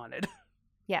we wanted.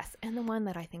 Yes, and the one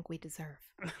that I think we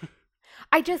deserve.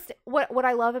 I just what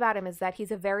I love about him is that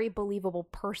he's a very believable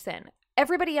person.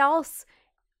 Everybody else,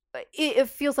 it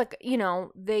feels like, you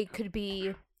know, they could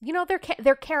be, you know,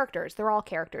 they're characters. They're all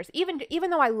characters. Even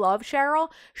though I love Cheryl,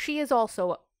 she is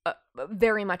also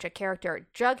very much a character.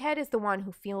 Jughead is the one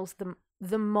who feels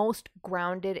the most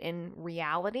grounded in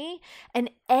reality,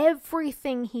 and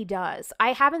everything he does,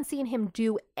 I haven't seen him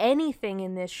do anything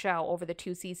in this show over the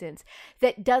 2 seasons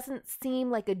that doesn't seem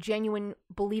like a genuine,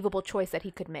 believable choice that he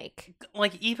could make.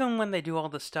 Like, even when they do all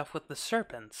the stuff with the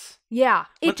serpents. Yeah,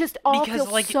 it just all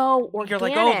feels so organic. You're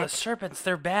like, oh, the serpents,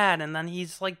 they're bad, and then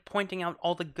he's like pointing out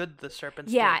all the good the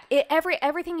serpents did.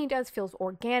 Everything he does feels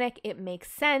organic, it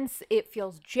makes sense, it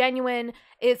feels genuine.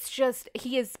 It's just,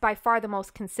 he is by far the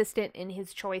most consistent in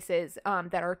his choices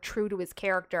that are true to his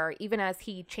character, even as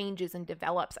he changes and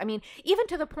develops. I mean, even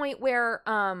to the point where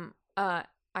I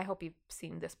hope you've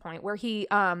seen this point where he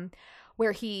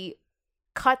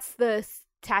cuts the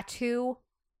tattoo.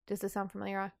 Does this sound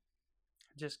familiar?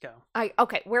 Just go.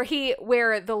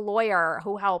 Where the lawyer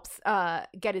who helps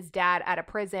get his dad out of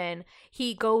prison,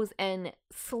 he goes and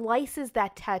slices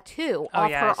that tattoo off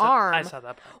her arm. I saw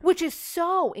that part. Which is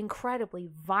so incredibly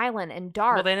violent and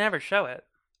dark. Well, they never show it.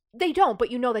 They don't, but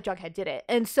you know that Jughead did it.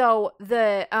 And so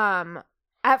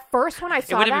at first when I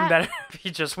saw it would have been better if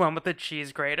he just went with the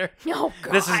cheese grater. Oh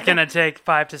God. This is gonna take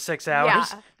 5 to 6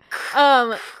 hours.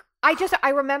 Yeah. I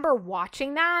remember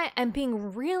watching that and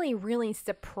being really, really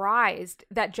surprised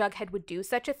that Jughead would do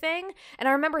such a thing. And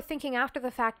I remember thinking after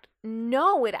the fact,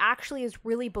 no, it actually is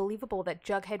really believable that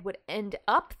Jughead would end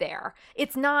up there.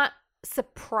 It's not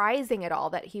surprising at all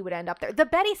that he would end up there. The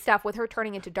Betty stuff with her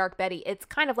turning into Dark Betty, it's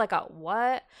kind of like a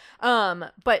what?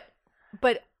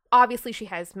 But obviously she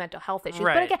has mental health issues.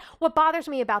 Right. But again, what bothers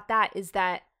me about that is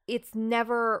that it's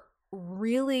never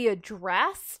really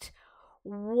addressed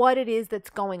what it is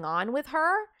that's going on with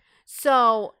her.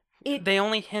 So they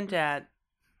only hint at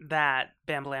that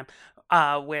Bam Blam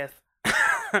with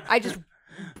I just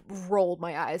rolled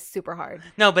my eyes super hard.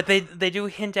 No, but they do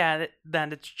hint at it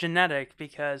that it's genetic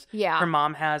because her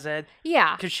mom has it.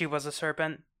 Yeah. Because she was a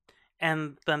serpent.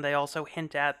 And then they also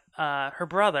hint at her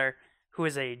brother, who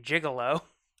is a gigolo.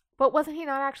 But wasn't he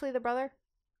not actually the brother?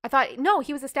 I thought, no,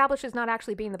 he was established as not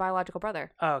actually being the biological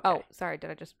brother. Oh, okay. Oh, sorry. Did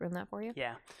I just ruin that for you?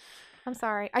 Yeah. I'm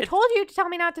sorry. I told you to tell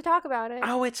me not to talk about it.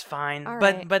 Oh, it's fine. All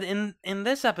but right. but in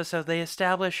this episode, they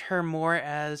establish her more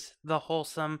as the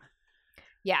wholesome.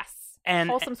 Yes. And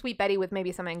wholesome sweet Betty with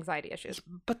maybe some anxiety issues.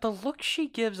 But the look she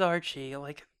gives Archie,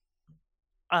 like,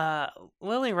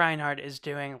 Lily Reinhardt is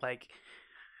doing, like,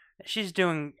 she's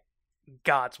doing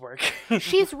God's work.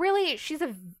 she's a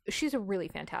really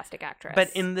fantastic actress. But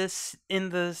in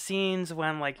the scenes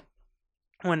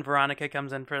when Veronica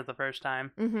comes in for the first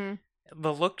time,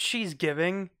 the look she's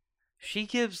giving, she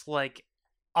gives like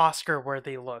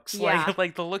Oscar-worthy looks. Yeah.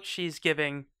 Like the look she's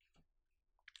giving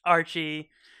Archie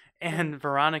and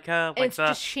Veronica. Like it's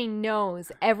just she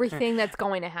knows everything that's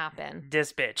going to happen.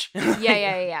 This bitch.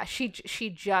 Yeah. She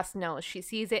just knows. She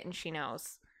sees it and she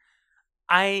knows.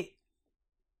 I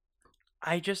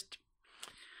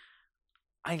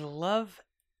love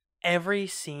every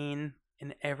scene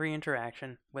and every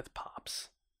interaction with Pops.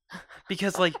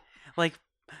 Because like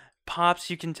Pops,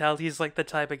 you can tell he's like the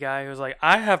type of guy who's like,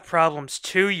 I have problems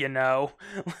too, you know.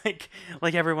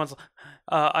 like everyone's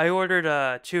I ordered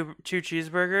 2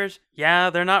 cheeseburgers.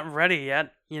 Yeah, they're not ready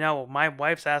yet. You know, my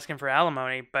wife's asking for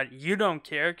alimony, but you don't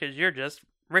care because you're just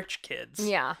rich kids.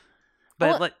 Yeah.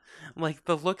 But like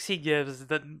the looks he gives,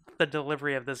 the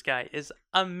delivery of this guy is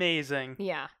amazing.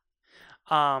 Yeah.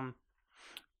 And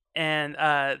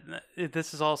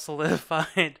this is all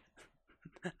solidified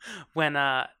when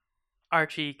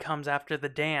Archie comes after the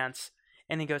dance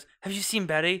and he goes, "Have you seen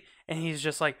Betty?" And he's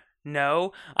just like,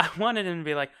 "No." I wanted him to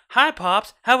be like, "Hi,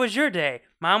 Pops. How was your day?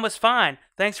 Mine was fine.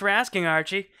 Thanks for asking,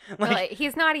 Archie." Like,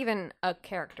 he's not even a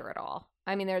character at all.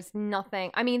 I mean, there's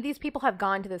nothing. I mean, these people have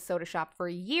gone to the soda shop for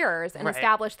years and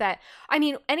established that. I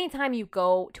mean, anytime you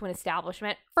go to an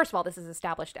establishment, first of all, this is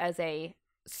established as a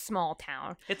small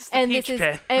town. It's the Peach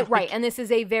Pit. Right. And this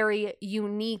is a very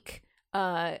unique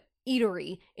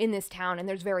eatery in this town. And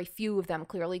there's very few of them,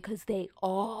 clearly, because they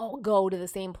all go to the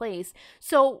same place.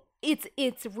 So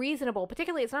it's reasonable.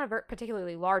 Particularly, it's not a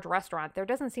particularly large restaurant. There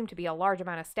doesn't seem to be a large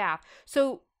amount of staff.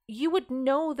 So you would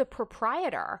know the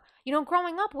proprietor. You know,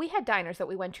 growing up, we had diners that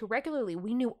we went to regularly.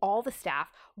 We knew all the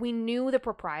staff. We knew the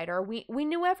proprietor. We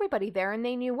knew everybody there, and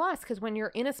they knew us. Because when you're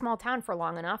in a small town for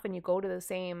long enough and you go to the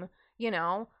same, you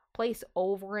know, place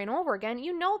over and over again,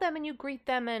 you know them and you greet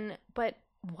them. But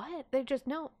what? They just,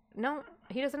 no,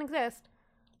 he doesn't exist.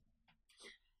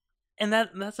 And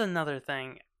that's another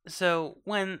thing. So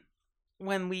when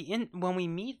we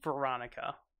meet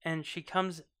Veronica and she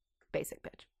comes, basic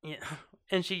bitch. Yeah,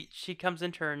 and she comes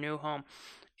into her new home.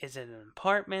 Is it an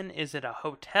apartment? Is it a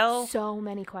hotel? So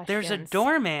many questions. There's a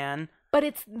doorman, but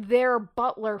it's their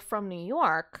butler from New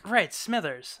York. Right,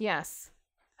 Smithers. Yes.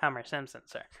 Homer Simpson,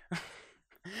 sir.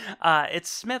 It's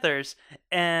Smithers,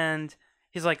 and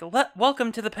he's like,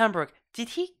 "Welcome to the Pembroke." Did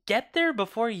he get there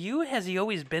before you? Has he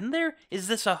always been there? Is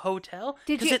this a hotel?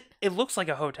 Because it looks like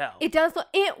a hotel. It does.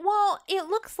 It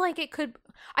looks like it could.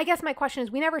 I guess my question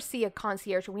is, we never see a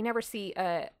concierge, or we never see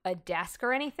a desk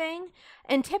or anything.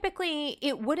 And typically,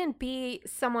 it wouldn't be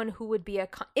someone who would be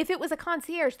if it was a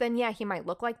concierge, then yeah, he might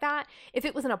look like that. If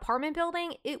it was an apartment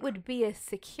building, it would be a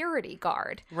security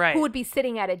guard, right, who would be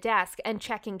sitting at a desk and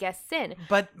checking guests in.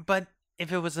 But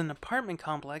if it was an apartment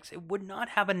complex, it would not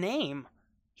have a name.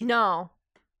 No.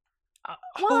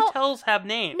 Hotels have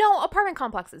names. No, apartment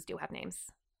complexes do have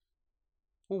names.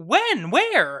 When?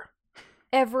 Where?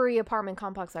 Every apartment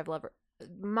complex I've lived.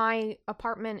 My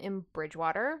apartment in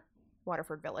Bridgewater,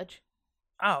 Waterford Village.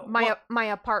 Oh. My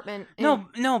apartment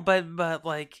No, but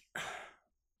like,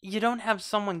 you don't have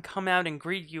someone come out and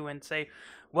greet you and say,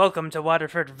 "Welcome to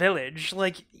Waterford Village."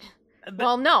 Like,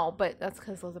 well, no, but that's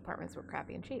because those apartments were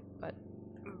crappy and cheap.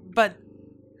 But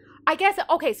I guess,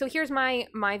 okay, so here's my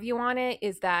view on it,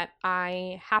 is that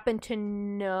I happen to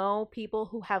know people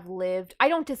who have lived, I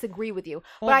don't disagree with you,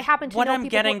 but I happen to know people. What I'm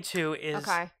getting to is,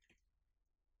 okay,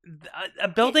 a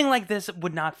building like this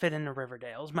would not fit into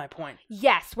Riverdale, is my point.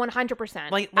 Yes,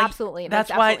 100%. Like absolutely. That's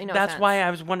why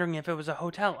I was wondering if it was a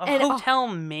hotel. Hotel,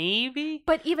 maybe,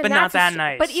 but not that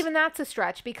nice. But even that's a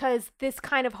stretch, because this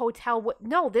kind of hotel,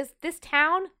 this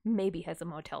town maybe has a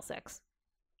Motel 6.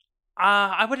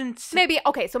 I wouldn't say... Maybe,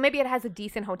 okay, so maybe it has a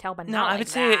decent hotel, but not like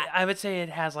that. I would say it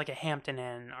has like a Hampton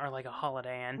Inn or like a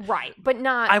Holiday Inn. Right, but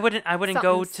not... I wouldn't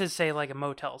go to say like a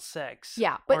Motel 6.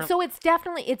 Yeah, but so it's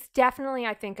definitely,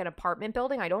 I think, an apartment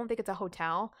building. I don't think it's a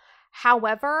hotel.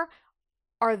 However,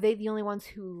 are they the only ones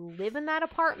who live in that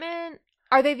apartment?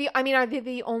 Are they the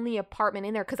only apartment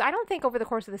in there? Because I don't think over the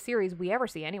course of the series we ever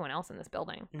see anyone else in this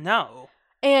building. No.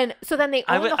 And so then they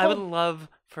own I would love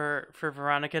for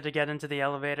Veronica to get into the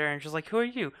elevator and she's like, "Who are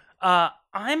you?"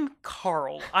 I'm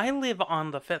Carl. I live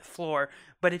on the 5th floor.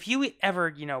 But if you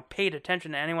ever, paid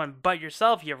attention to anyone but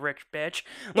yourself, you rich bitch.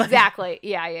 Exactly.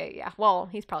 Yeah. Well,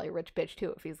 he's probably a rich bitch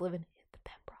too if he's living in the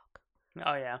Pembroke.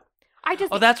 Oh yeah.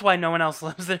 That's why no one else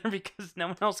lives there, because no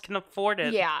one else can afford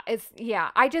it. Yeah,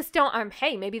 I just don't.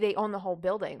 Hey, maybe they own the whole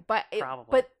building, but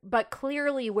probably. But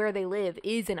clearly where they live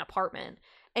is an apartment.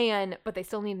 But they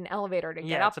still need an elevator to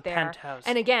get up there. Yeah, it's a penthouse.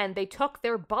 And again, they took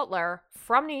their butler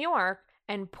from New York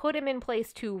and put him in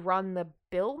place to run the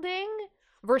building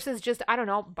versus just, I don't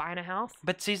know, buying a house.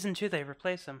 But season 2, they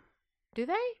replace him. Do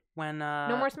they? When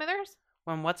No More Smithers?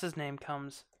 When what's his name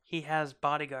comes, he has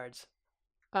bodyguards.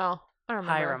 Oh, I don't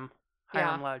remember.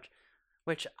 Hiram Lodge,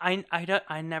 which I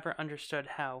never understood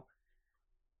how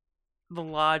the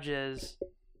lodges,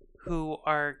 who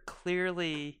are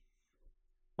clearly,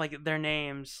 like, their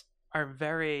names are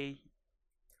very,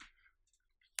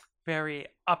 very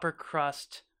upper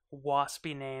crust,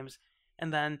 waspy names,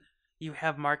 and then you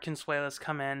have Mark Consuelos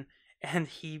come in, and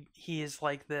he is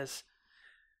like this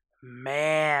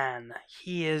man.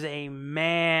 He is a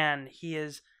man. He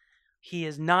is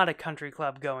not a country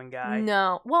club going guy.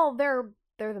 No. Well, they're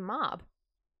the mob.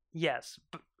 Yes,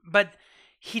 but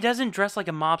he doesn't dress like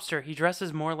a mobster. He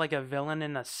dresses more like a villain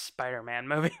in a Spider-Man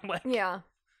movie. Yeah.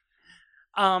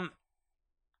 The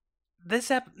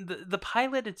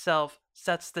pilot itself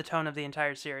sets the tone of the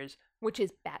entire series, which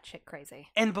is batshit crazy.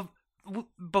 And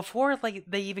before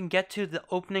they even get to the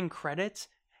opening credits,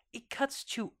 it cuts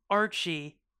to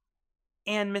Archie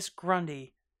and Miss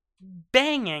Grundy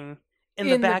banging in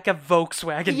the back of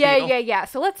Volkswagen Beetle. Yeah.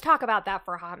 So let's talk about that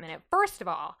for a hot minute. First of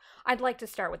all, I'd like to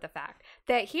start with the fact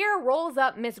that here rolls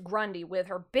up Miss Grundy with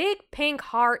her big pink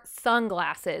heart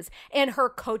sunglasses and her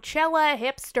Coachella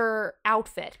hipster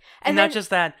outfit. And not just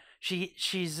that,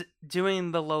 she's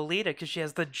doing the Lolita because she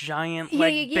has the giant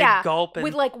big gulp. And...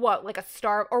 with like a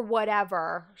star or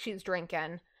whatever she's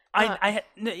drinking.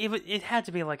 It had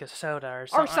to be like a soda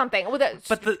or something.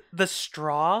 But the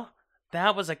straw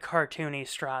That was a cartoony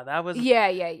straw. That was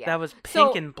Yeah. That was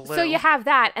pink and blue. So you have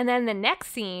that, and then the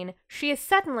next scene, she is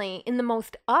suddenly in the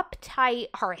most uptight.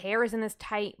 Her hair is in this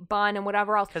tight bun and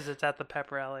whatever else. Because it's at the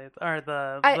pep rally or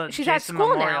the She's Jason at school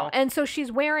Memorial. now, and so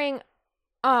she's wearing.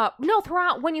 No,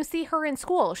 throughout when you see her in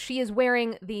school, she is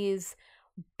wearing these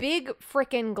big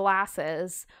frickin'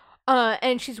 glasses,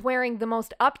 and she's wearing the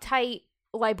most uptight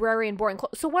librarian boring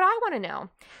clothes. So what I want to know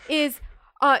is,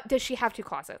 does she have two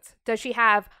closets? Does she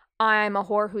have I'm a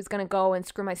whore who's gonna go and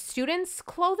screw my students'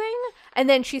 clothing, and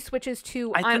then she switches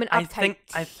to I'm an uptight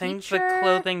I think teacher? the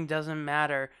clothing doesn't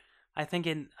matter. I think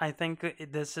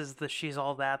this is the she's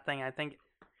all that thing. I think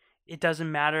it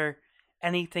doesn't matter.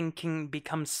 Anything can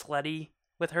become slutty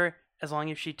with her as long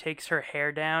as she takes her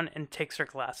hair down and takes her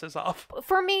glasses off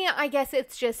For me, I guess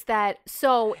it's just that.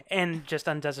 So and just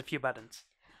undoes a few buttons.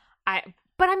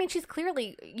 But I mean, she's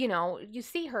clearly, you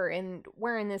see her in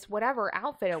wearing this whatever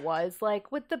outfit it was,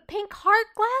 like with the pink heart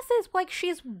glasses, like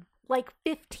she's like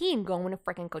 15 going to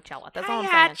freaking Coachella. That's all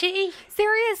I'm saying.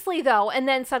 Seriously though, and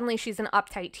then suddenly she's an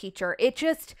uptight teacher.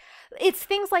 It's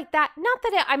things like that. Not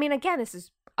that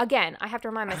again, I have to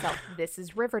remind myself, this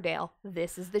is Riverdale.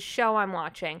 This is the show I'm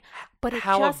watching. But it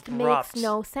just makes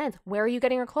no sense. Where are you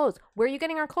getting her clothes? Where are you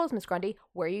getting her clothes, Miss Grundy?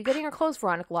 Where are you getting her clothes,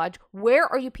 Veronica Lodge? Where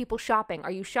are you people shopping? Are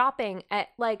you shopping at,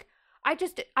 like, I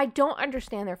don't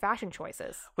understand their fashion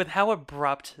choices. With how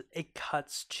abrupt it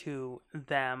cuts to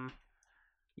them,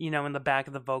 in the back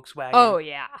of the Volkswagen. Oh,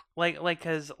 yeah.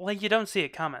 Because you don't see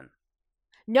it coming.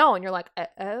 No, and you're like,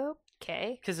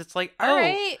 okay. Because it's like, all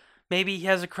right. Maybe he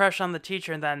has a crush on the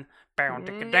teacher, and then down.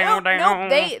 Nope,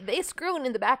 they screwing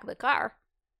in the back of the car.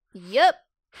 Yep.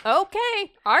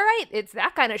 Okay. All right. It's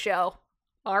that kind of show.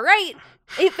 All right.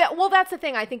 That's the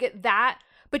thing. I think that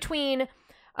between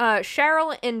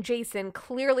Cheryl and Jason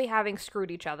clearly having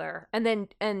screwed each other, and then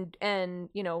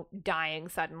dying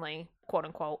suddenly, quote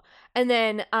unquote, and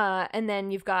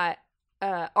then you've got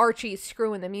Archie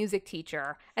screwing the music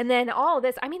teacher, and then all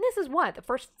this. I mean, this is what, the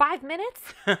first 5 minutes?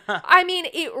 I mean,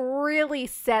 it really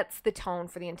sets the tone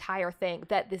for the entire thing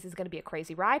that this is going to be a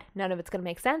crazy ride. None of it's going to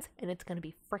make sense, and it's going to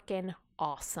be freaking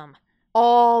awesome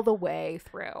all the way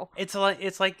through. It's like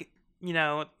the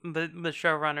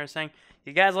showrunner saying,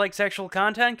 you guys like sexual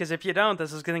content? Because if you don't,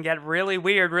 this is going to get really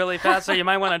weird really fast, so you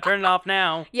might want to turn it off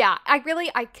now. Yeah, I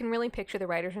can really picture the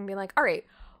writers and be like, all right,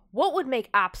 what would make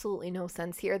absolutely no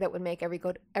sense here that would make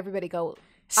everybody go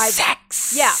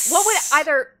sex? Yeah, what would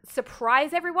either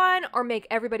surprise everyone or make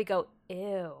everybody go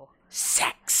ew?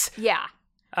 Sex. Yeah.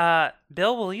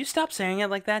 Bill, will you stop saying it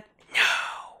like that? No.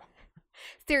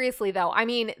 Seriously though, I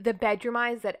mean, the bedroom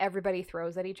eyes that everybody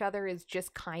throws at each other is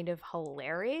just kind of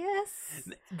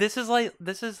hilarious. This is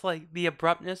like the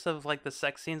abruptness of like the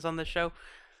sex scenes on the show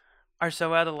are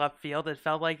so out of left field. It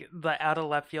felt like the out of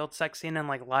left field sex scene in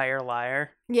like Liar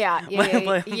Liar. Yeah.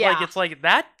 Like it's like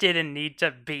that didn't need to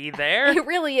be there. It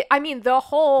really, I mean, the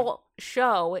whole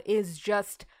show is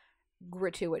just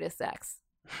gratuitous sex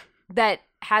that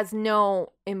has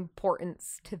no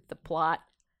importance to the plot.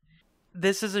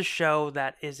 This is a show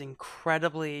that is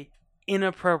incredibly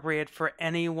inappropriate for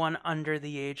anyone under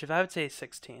the age of, I would say,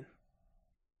 16.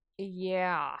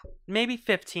 Yeah. Maybe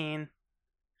 15.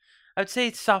 I would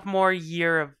say sophomore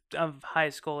year of high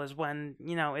school is when,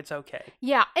 it's okay.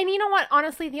 Yeah, and you know what?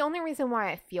 Honestly, the only reason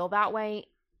why I feel that way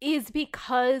is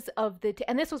because of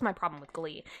and this was my problem with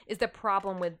Glee, is the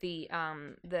problem with the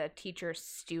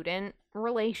teacher-student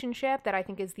relationship that I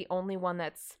think is the only one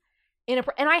that's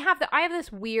inappropriate. And I have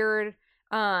this weird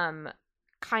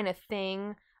kind of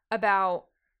thing about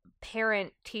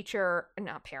student-teacher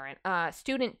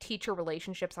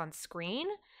relationships on screen.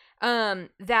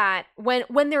 That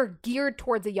when they're geared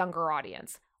towards a younger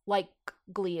audience, like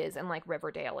Glee is and like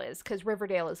Riverdale is, because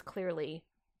Riverdale is clearly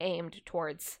aimed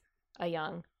towards a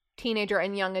young teenager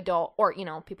and young adult, or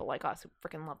people like us who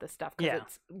freaking love this stuff because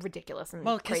it's ridiculous and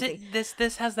crazy.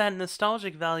 This has that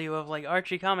nostalgic value of like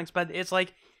Archie comics, but it's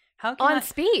like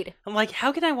Speed. I'm like,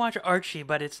 how can I watch Archie,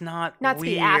 but it's not weird.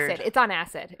 Speed, acid. It's on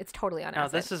acid. It's totally on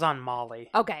acid. No, this is on Molly.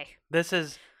 Okay. This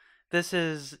is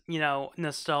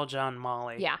nostalgia on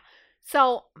Molly. Yeah.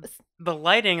 So the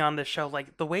lighting on the show,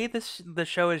 like the way the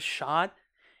show is shot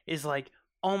is like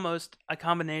almost a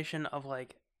combination of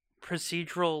like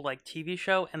procedural like TV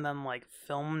show and then like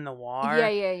film noir.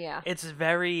 Yeah. It's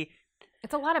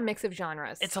a lot of mix of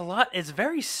genres. It's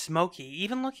very smoky.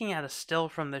 Even looking at a still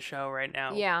from the show right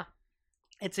now. Yeah.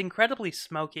 It's incredibly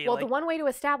smoky. Well, the one way to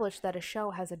establish that a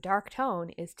show has a dark tone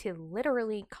is to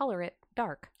literally color it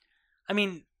dark. I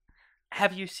mean,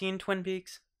 have you seen Twin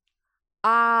Peaks?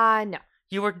 No.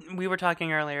 We were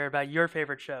talking earlier about your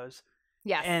favorite shows.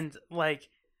 Yes. And like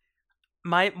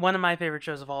One of my favorite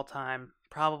shows of all time,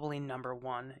 probably number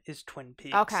one, is Twin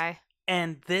Peaks. Okay.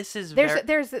 And this is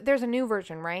there's a new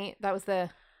version, right? That was the.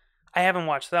 I haven't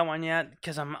watched that one yet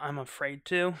because I'm afraid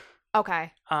to.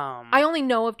 Okay. I only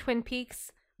know of Twin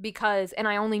Peaks and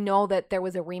I only know that there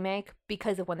was a remake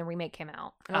because of when the remake came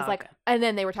out. And I was like, okay. And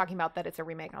then they were talking about that it's a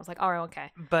remake. And I was like, oh,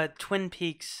 okay. But Twin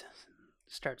Peaks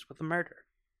starts with a murder.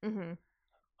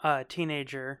 Mm-hmm. A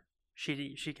teenager,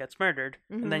 she gets murdered,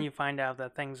 Mm-hmm. and then you find out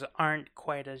that things aren't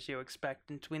quite as you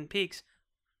expect in Twin Peaks.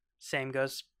 Same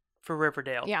goes for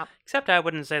Riverdale. Yeah. Except I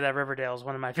wouldn't say that Riverdale is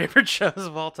one of my favorite shows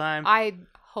of all time. I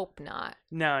hope not.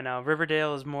 No.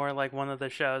 Riverdale is more like one of the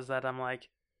shows that I'm like,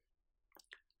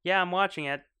 yeah, I'm watching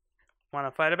it. Want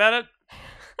to fight about it?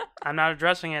 I'm not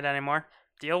addressing it anymore.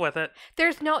 Deal with it.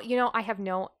 There's no, I have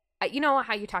no,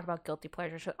 how you talk about guilty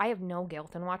pleasure shows? I have no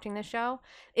guilt in watching this show.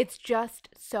 It's just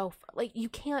so, like, you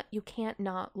can't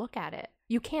not look at it.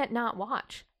 You can't not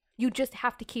watch. You just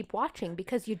have to keep watching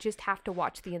because you just have to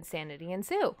watch the insanity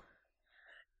ensue.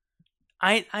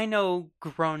 I know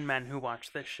grown men who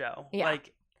watch this show. Yeah.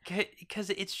 Like, because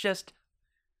it's just,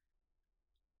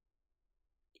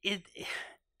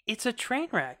 it's a train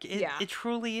wreck. It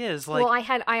truly is. Like, well, I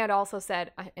had also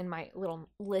said in my little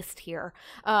list here,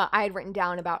 I had written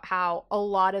down about how a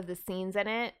lot of the scenes in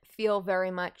it feel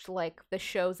very much like the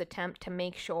show's attempt to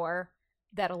make sure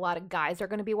that a lot of guys are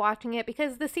going to be watching it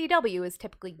because the CW is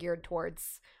typically geared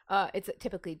towards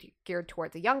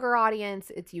a younger audience.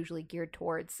 It's usually geared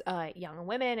towards young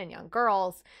women and young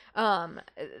girls.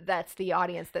 That's the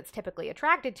audience that's typically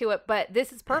attracted to it. But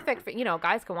this is perfect for,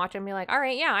 guys can watch it and be like, all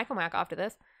right, yeah, I can whack off to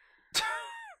this.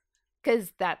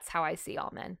 Because that's how I see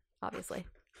all men, obviously.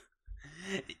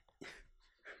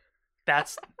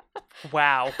 That's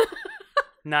wow.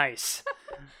 Nice.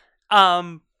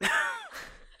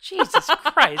 Jesus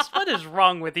Christ, what is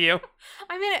wrong with you?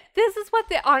 I mean, this is what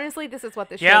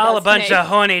the show You're all does a bunch to me. of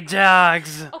horny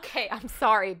dogs. Okay, I'm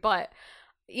sorry, but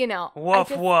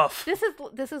Woof woof.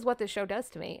 This is what this show does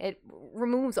to me. It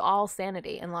removes all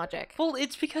sanity and logic. Well,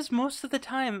 it's because most of the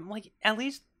time, like at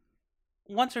least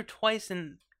once or twice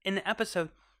in an episode,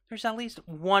 there's at least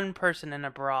one person in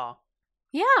a bra.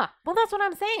 Yeah, well, that's what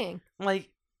I'm saying. Like,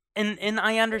 and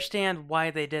I understand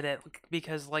why they did it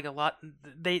because like a lot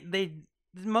they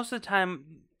most of the time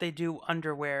they do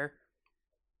underwear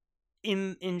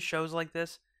in shows like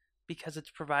this because it's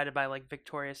provided by like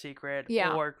Victoria's Secret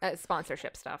or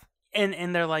sponsorship stuff.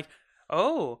 And they're like,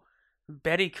 "Oh,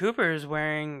 Betty Cooper is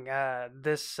wearing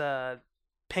this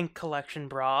pink collection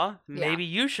bra. Maybe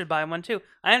you should buy one too."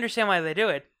 I understand why they do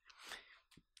it.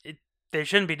 They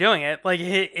shouldn't be doing it. Like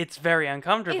it's very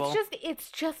uncomfortable.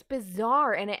 It's just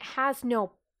bizarre and it has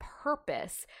no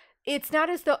purpose. It's not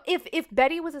as though if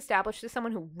Betty was established as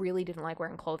someone who really didn't like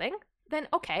wearing clothing, then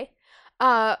okay.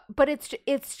 But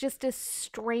it's just a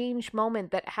strange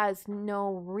moment that has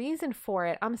no reason for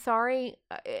it. I'm sorry.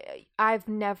 I've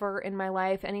never in my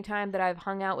life, anytime that I've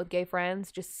hung out with gay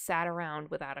friends, just sat around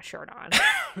without a shirt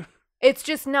on. It's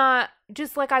just not,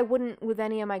 just like I wouldn't with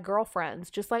any of my girlfriends.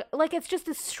 Just like it's just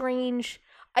a strange,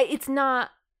 it's not,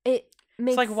 it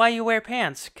makes. It's like why you wear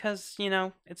pants, because,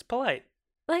 it's polite.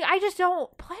 Like, I just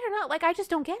don't, polite or not, like, I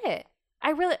just don't get it.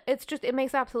 It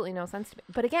makes absolutely no sense to me.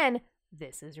 But again,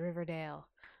 this is Riverdale.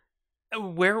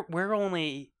 We're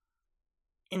only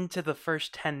into the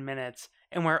first 10 minutes,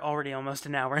 and we're already almost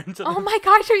an hour into Oh my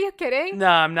gosh, are you kidding? No,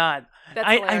 I'm not. That's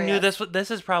I knew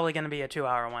this is probably going to be a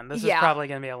 2-hour one. This is probably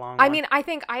going to be a long one. I mean, I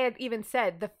think I had even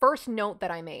said, the first note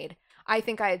that I made, I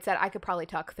think I had said I could probably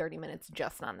talk 30 minutes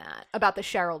just on that, about the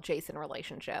Cheryl-Jason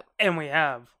relationship. And we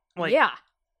have.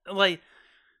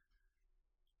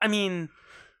 I mean,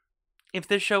 if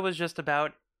this show was just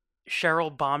about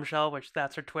Cheryl Bombshell, which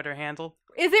that's her Twitter handle.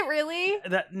 Is it really?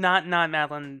 That not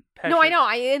Madeline Pesher. No, I know.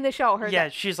 In the show heard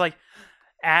that. She's like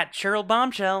at Cheryl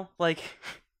Bombshell. Like,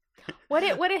 what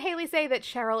did Haley say, that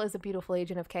Cheryl is a beautiful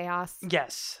agent of chaos?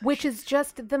 Yes, which is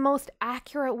just the most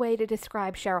accurate way to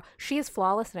describe Cheryl. She is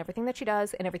flawless in everything that she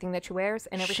does, and everything that she wears,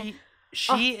 and everything.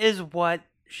 She is what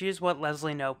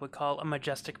Leslie Knope would call a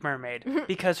majestic mermaid,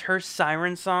 because her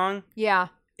siren song. Yeah.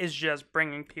 Is just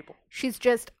bringing people. She's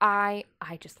just I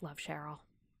just love Cheryl.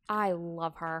 I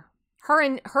love her. Her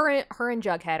and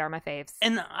Jughead are my faves.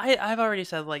 And I've already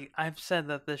said, like, I've said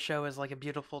that this show is like a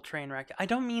beautiful train wreck. I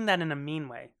don't mean that in a mean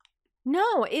way.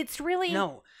 No, it's really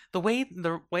the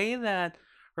way that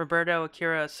Roberto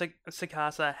Akira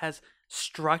Sakasa has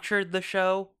structured the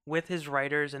show with his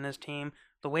writers and his team,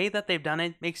 the way that they've done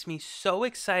it makes me so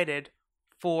excited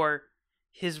for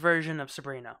his version of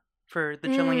Sabrina. For the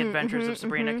Chilling Adventures of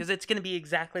Sabrina, because it's going to be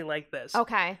exactly like this.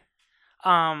 Okay.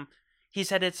 He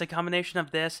said it's a combination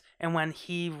of this and when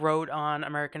he wrote on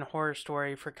American Horror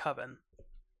Story for Coven.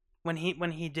 When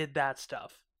he did that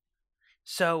stuff.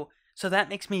 So that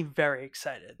makes me very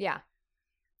excited. Yeah.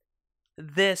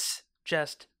 This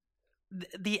just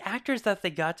the actors that they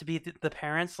got to be the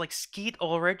parents, like Skeet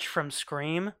Ulrich from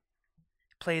Scream,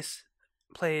 plays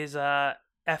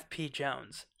F.P.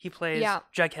 Jones. He plays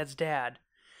Jughead's dad.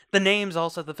 The names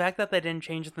also, the fact that they didn't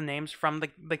change the names from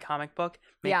the comic book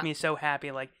make me so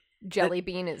happy. Like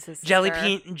Jellybean is his sister.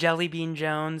 Jellybean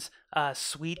Jones,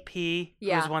 Sweet Pea,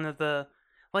 who's one of the,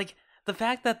 like, the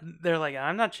fact that they're like,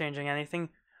 I'm not changing anything.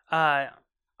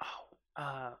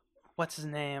 What's his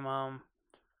name?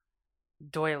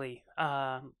 Doily.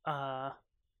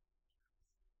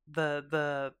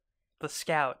 The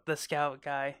scout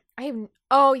guy.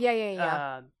 Oh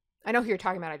yeah. I know who you're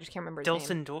talking about. I just can't remember his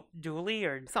name. Dilson Dooley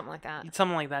or something like that.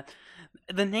 Something like that.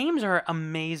 The names are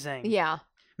amazing. Yeah.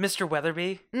 Mr.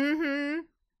 Weatherby. Mm-hmm.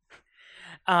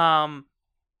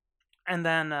 And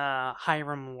then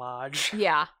Hiram Lodge.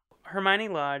 Yeah. Hermione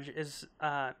Lodge is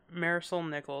Marisol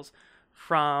Nichols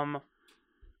from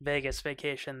Vegas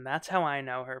Vacation. That's how I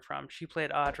know her from. She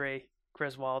played Audrey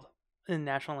Griswold in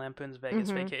National Lampoon's Vegas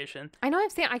Vacation. I know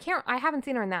I haven't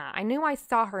seen her in that. I knew I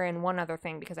saw her in one other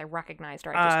thing because I recognized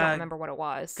her. I just don't remember what it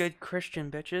was. Good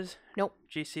Christian Bitches. Nope.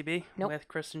 GCB. Nope. With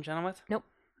Kristen Chenoweth. Nope.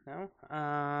 No.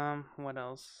 What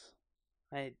else?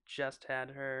 I just had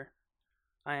her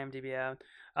IMDb out.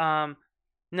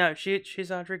 No,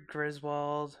 she's Audrey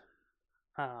Griswold.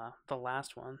 The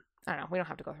last one. I don't know. We don't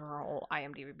have to go through her whole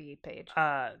IMDb page.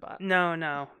 But.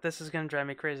 No. This is gonna drive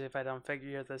me crazy if I don't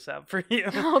figure this out for you.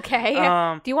 Okay.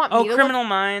 Do you want me to Criminal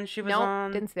Minds. She was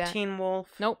on didn't see that. Teen Wolf.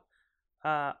 Nope.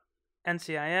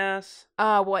 NCIS.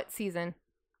 What season?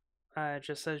 It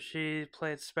just says she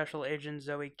played Special Agent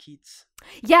Zoe Keats.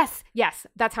 Yes.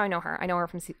 That's how I know her. I know her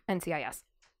from NCIS.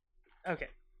 Okay.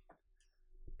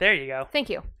 There you go. Thank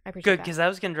you. I appreciate Good, that. because that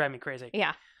was gonna drive me crazy.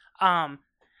 Yeah.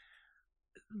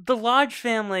 The Lodge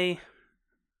family,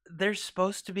 they're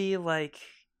supposed to be like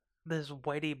this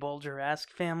Whitey Bulger-esque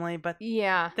family, but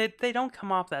yeah, they don't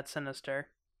come off that sinister.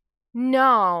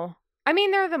 No. I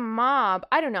mean, they're the mob.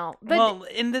 I don't know. But well,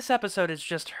 in this episode, it's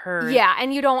just her. Yeah,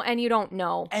 and you don't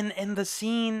know. And the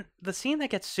scene that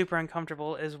gets super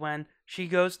uncomfortable is when she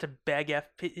goes to beg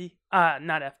not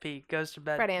FP, goes to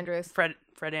beg Fred Andrews. Fred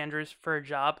Andrews for a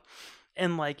job,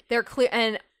 and like they're clear.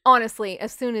 And honestly,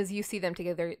 as soon as you see them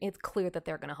together, it's clear that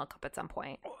they're gonna hook up at some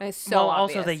point. And it's so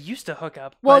obvious. Also they used to hook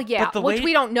up. Well, which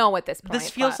we don't know at this point.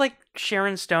 This feels like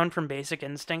Sharon Stone from Basic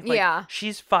Instinct. Like,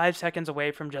 she's 5 seconds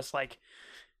away from just like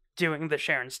doing the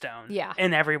Sharon Stone. Yeah.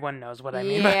 And everone knows what I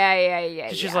mean.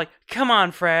 Yeah. She's like, come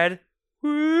on, Fred.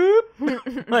 Whoop.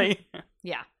 Like,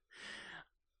 yeah.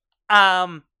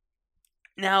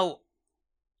 Now,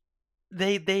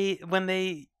 they when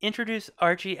they introduce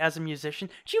Archie as a musician,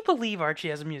 do you believe Archie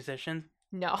as a musician?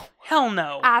 No. Hell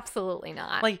no. Absolutely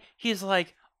not. Like, he's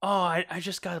like, oh, I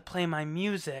just gotta play my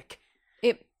music.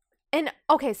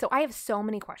 Okay, so I have so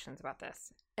many questions about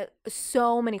this.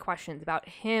 So many questions about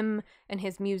him and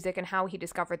his music and how he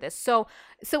discovered this. So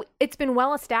it's been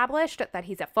well established that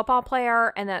he's a football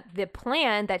player and that the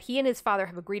plan that he and his father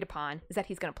have agreed upon is that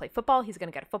he's going to play football, he's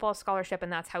going to get a football scholarship,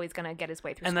 and that's how he's going to get his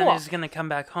way through school. And then he's going to come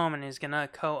back home and he's going to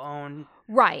co-own.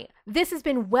 Right. This has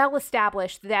been well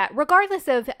established that regardless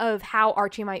of how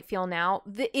Archie might feel now,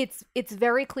 it's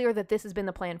very clear that this has been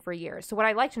the plan for years. So what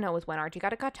I'd like to know is when Archie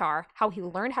got a guitar, how he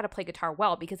learned how to play guitar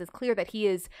well, because it's clear that he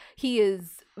is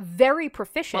very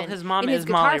proficient. Well, his mom is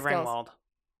Molly Ringwald.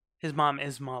 His mom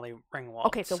is Molly Ringwald.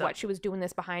 Okay, so what? She was doing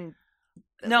this behind...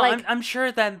 No, I'm sure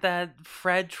that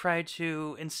Fred tried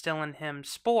to instill in him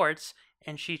sports,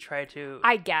 and she tried to...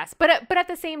 I guess. But at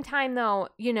the same time, though,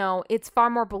 it's far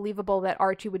more believable that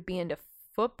Archie would be into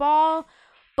football.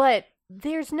 But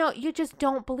you just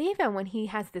don't believe him when he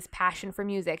has this passion for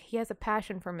music. He has a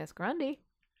passion for Miss Grundy.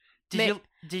 Did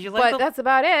you like? But that's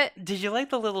about it. Did you like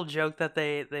the little joke that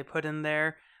they put in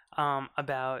there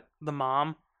about the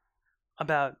mom,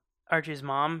 about Archie's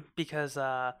mom, because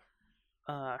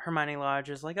Hermione Lodge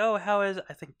is like, oh, how is,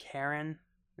 I think Karen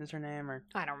is her name, or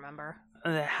I don't remember.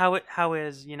 How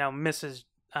is Mrs.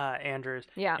 Andrews?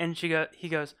 Yeah. And he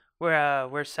goes,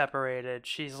 we're separated.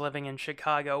 She's living in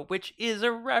Chicago, which is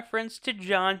a reference to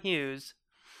John Hughes,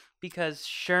 because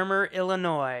Shermer,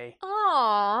 Illinois.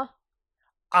 Aww.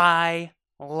 I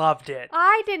loved it.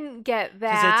 I didn't get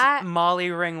that. Because it's Molly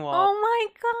Ringwald. Oh my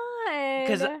god.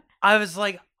 Because I was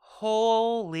like,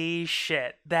 holy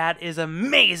shit, that is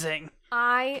amazing.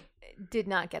 I did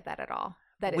not get that at all.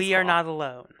 That is We are not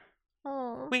alone.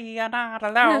 Oh. We are not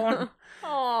alone.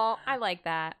 Oh, I like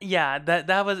that. Yeah,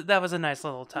 that was a nice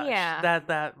little touch. Yeah.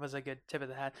 That was a good tip of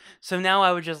the hat. So now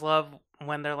I would just love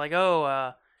when they're like,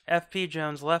 oh, F.P.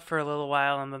 Jones left for a little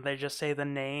while, and then they just say the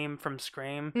name from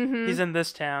Scream. Mhm. He's in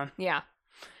this town. Yeah.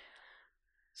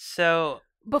 So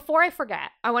Before I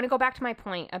forget, I want to go back to my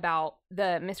point about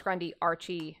the Miss Grundy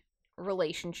Archie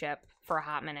relationship for a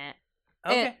hot minute.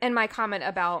 okay, And my comment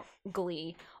about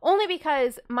Glee, only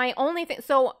because my only thing,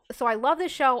 so I love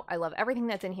this show, I love everything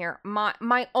that's in here.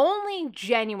 My only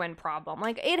genuine problem,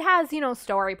 like, it has,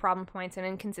 story problem points and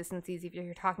inconsistencies if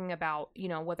you're talking about,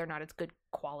 whether or not it's good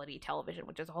quality television,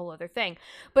 which is a whole other thing.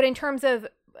 But in terms of,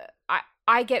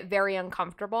 I get very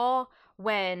uncomfortable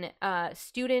when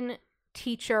student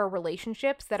teacher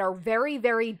relationships that are very,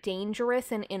 very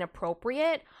dangerous and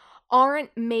inappropriate aren't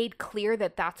made clear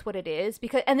that that's what it is.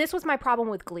 Because, and this was my problem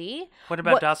with Glee. what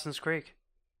about Dawson's Creek?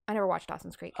 I never watched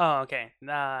Dawson's Creek. Oh, okay.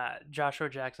 Joshua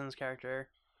Jackson's character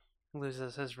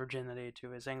loses his virginity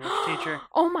to his English teacher.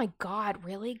 Oh my God,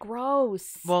 really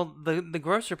gross. Well, the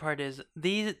grosser part is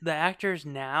the actors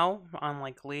now on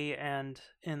like Glee and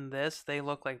in this, they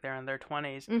look like they're in their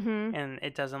 20s, Mm-hmm. and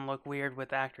it doesn't look weird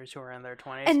with actors who are in their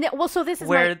 20s. And so this is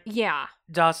Where- yeah.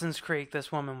 Dawson's Creek, this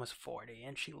woman was 40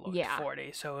 and she looked Yeah.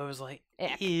 40, so it was like,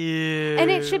 Ick. ew. And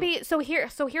it should be so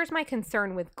here's my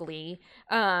concern with Glee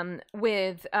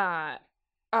was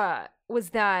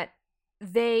that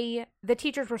the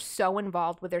teachers were so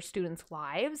involved with their students'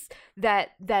 lives that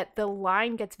the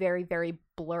line gets very, very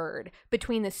blurred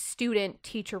between the student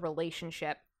teacher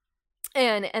relationship.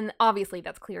 And obviously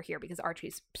that's clear here because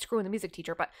Archie's screwing the music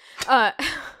teacher, but I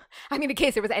mean, in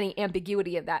case there was any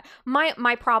ambiguity of that.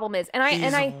 My problem is, and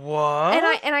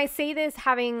I say this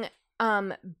having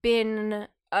been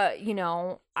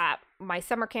at my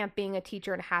summer camp, being a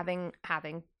teacher and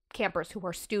having campers who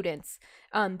are students,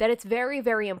 that it's very,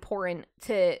 very important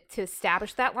to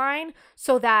establish that line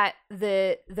so that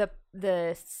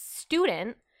the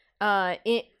student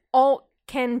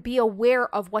can be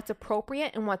aware of what's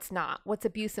appropriate and what's not, what's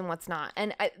abuse and what's not.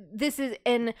 And this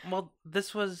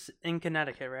was in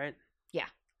Connecticut, right? Yeah.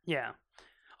 Yeah.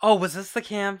 Oh, was this the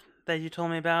camp that you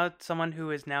told me about? Someone who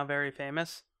is now very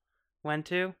famous went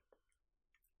to?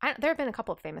 There have been a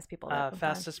couple of famous people.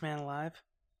 Fastest Man Alive.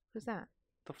 Who's that?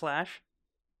 The Flash.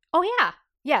 Oh yeah.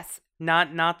 Yes. Not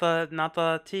the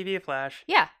TV Flash.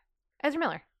 Yeah. Ezra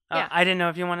Miller. Yeah. I didn't know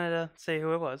if you wanted to say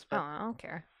who it was, but I don't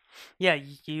care. Yeah,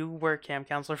 you were camp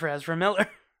counselor for Ezra Miller.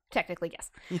 Technically,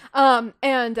 yes.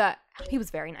 And he was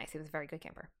very nice. He was a very good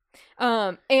camper.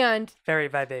 And very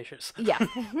vivacious. Yeah.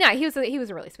 Yeah, he was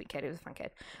a really sweet kid. He was a fun kid.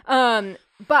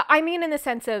 But I mean in the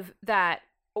sense of that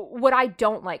what I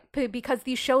don't like, because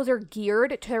these shows are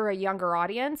geared to a younger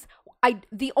audience,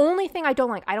 the only thing I don't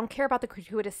like, I don't care about the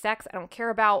gratuitous sex, I don't care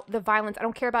about the violence, I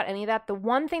don't care about any of that. The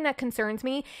one thing that concerns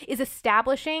me is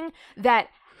establishing that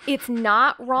it's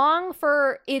not wrong.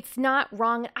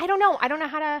 I don't know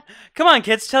how to... Come on,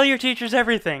 kids, tell your teachers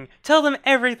everything. Tell them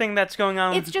everything that's going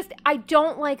on. It's just, I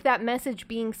don't like that message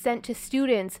being sent to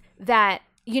students that,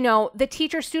 the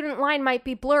teacher-student line might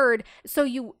be blurred, so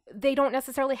they don't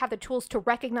necessarily have the tools to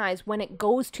recognize when it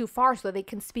goes too far so they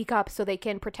can speak up, so they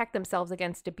can protect themselves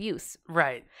against abuse.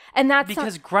 Right. And that's...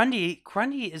 Because Grundy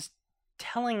is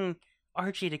telling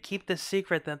Archie to keep this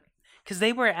secret, because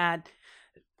they were at...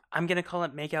 I'm going to call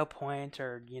it Makeout Point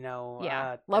or,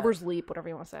 Lover's Leap, whatever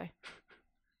you want to say.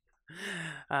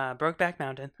 Brokeback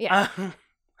Mountain. Yeah.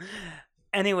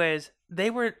 Anyways, they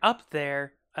were up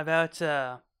there about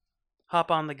to hop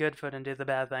on the good foot and do the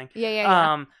bad thing.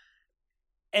 Yeah.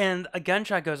 And a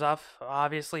gunshot goes off,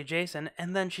 obviously Jason,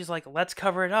 and then she's like, let's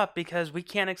cover it up because we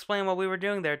can't explain what we were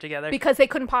doing there together. Because they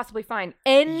couldn't possibly find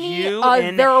any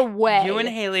other way. You and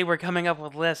Haley were coming up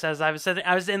with lists as I was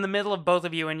in the middle of both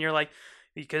of you, and you're like,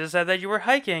 you could have said that you were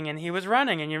hiking and he was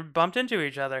running and you bumped into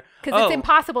each other. Because it's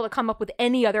impossible to come up with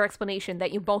any other explanation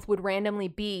that you both would randomly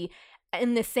be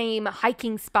in the same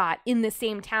hiking spot in the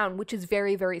same town, which is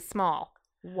very, very small.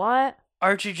 What?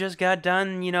 Archie just got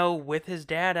done, with his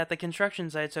dad at the construction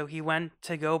site, so he went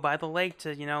to go by the lake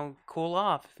to, cool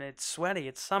off. It's sweaty.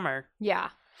 It's summer.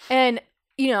 Yeah. And,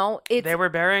 They were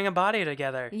burying a body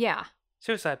together. Yeah.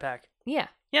 Suicide pact. Yeah.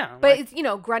 Yeah. But it's,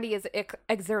 Grundy is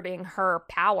exerting her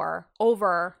power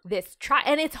over this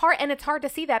and it's hard to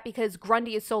see that because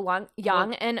Grundy is so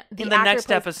young and in the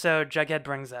next episode, Jughead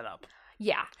brings that up.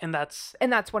 Yeah. And that's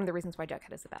one of the reasons why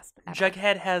Jughead is the best ever.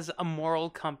 Jughead has a moral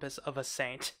compass of a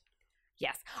saint.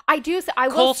 Yes.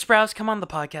 Cole Sprouse, come on the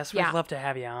podcast. We'd love to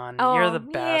have you on. Oh, you're the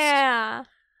best. Yeah.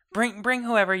 Bring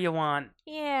whoever you want.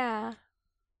 Yeah.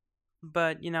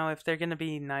 But, if they're going to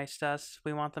be nice to us,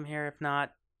 we want them here. If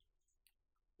not,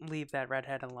 leave that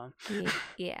redhead alone.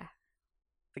 Yeah.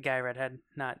 The guy redhead,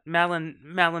 not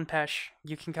Malin Pesh.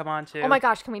 You can come on too. Oh my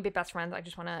gosh, can we be best friends? I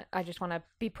just wanna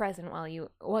be present while you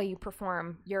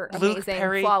perform your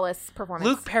amazing, flawless performance.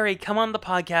 Luke Perry, come on the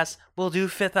podcast. We'll do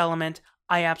Fifth Element.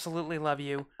 I absolutely love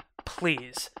you.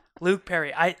 Please, Luke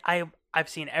Perry. I've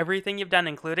seen everything you've done,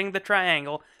 including the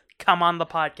Triangle. Come on the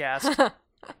podcast.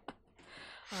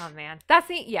 Oh man, that's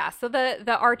so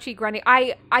the Archie Grundy.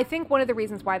 I think one of the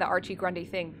reasons why the Archie Grundy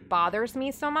thing bothers me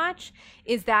so much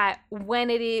is that when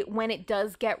it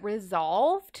does get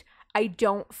resolved, I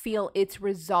don't feel it's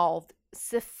resolved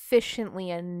sufficiently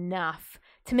enough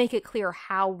to make it clear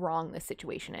how wrong the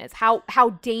situation is, how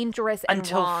dangerous and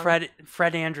until wrong.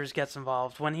 Fred Andrews gets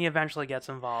involved, when he eventually gets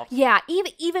involved. Yeah,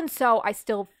 even so, I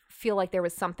still feel like there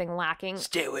was something lacking.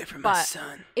 Stay away from my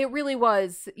son. It really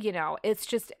was, it's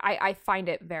just I find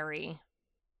it very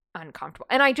uncomfortable.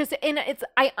 And I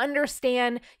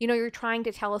understand, you're trying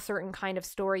to tell a certain kind of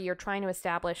story, you're trying to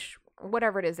establish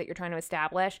whatever it is that you're trying to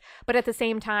establish, but at the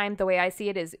same time, the way I see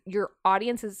it is your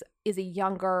audience is a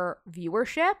younger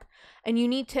viewership, and you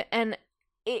need to, and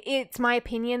it's my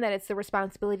opinion that it's the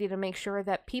responsibility to make sure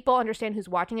that people understand who's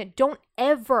watching it. Don't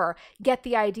ever get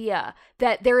the idea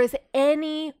that there is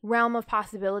any realm of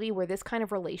possibility where this kind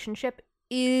of relationship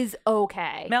is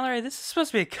okay. Mallory, this is supposed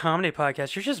to be a comedy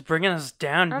podcast. You're just bringing us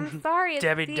down. I'm sorry.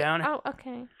 Debbie Downer. Oh,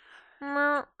 okay.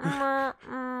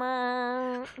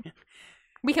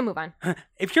 We can move on.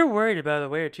 If you're worried about the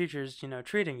way your teacher's,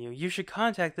 treating you, you should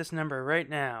contact this number right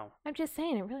now. I'm just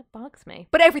saying, it really bugs me.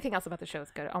 But everything else about the show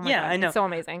is good. Oh my God, I know. It's so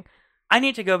amazing. I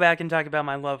need to go back and talk about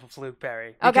my love of Luke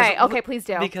Perry. Okay, please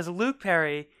do. Because Luke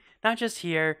Perry, not just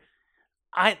here,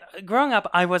 growing up,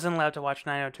 I wasn't allowed to watch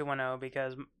 90210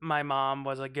 because my mom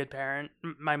was a good parent.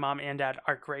 My mom and dad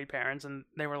are great parents, and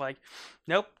they were like,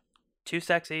 nope, too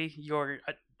sexy.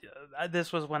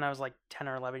 This was when I was like 10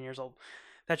 or 11 years old.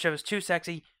 That show is too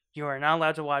sexy. You are not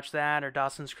allowed to watch that, or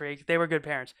Dawson's Creek. They were good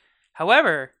parents.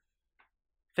 However,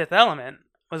 Fifth Element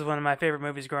was one of my favorite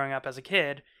movies growing up as a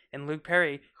kid. And Luke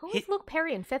Perry. Who is Luke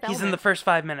Perry in Fifth Element? He's in the first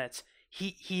 5 minutes.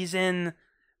 He's in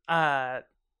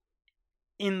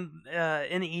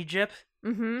Egypt.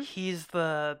 Mm-hmm. He's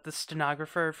the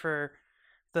stenographer for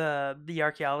the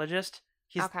archaeologist.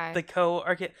 He's okay. the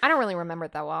co-archaeologist. I don't really remember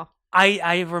it that well.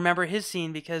 I remember his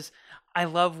scene because I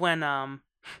love when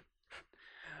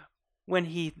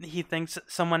he thinks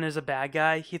someone is a bad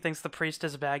guy. He thinks the priest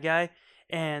is a bad guy,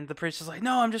 and the priest is like,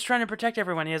 no, I'm just trying to protect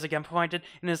everyone. He has a gun pointed,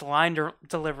 in his line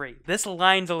delivery. This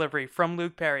line delivery from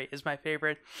Luke Perry is my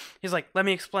favorite. He's like, let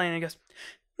me explain. And he goes,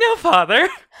 no, father.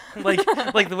 like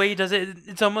the way he does it,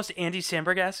 it's almost Andy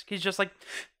Samberg-esque. He's just like,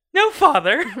 no,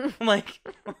 father. Like,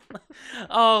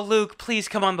 oh, Luke, please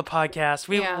come on the podcast.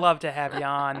 We would love to have you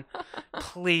on.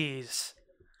 Please.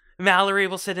 Mallory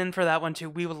will sit in for that one too.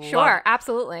 We will Sure,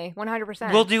 absolutely.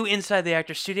 100%. We'll do Inside the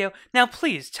Actors Studio. Now,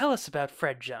 please, tell us about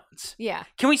Fred Jones. Yeah.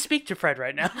 Can we speak to Fred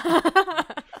right now?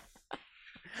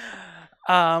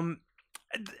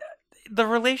 The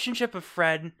relationship of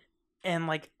Fred and,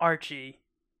 Archie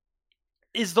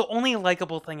is the only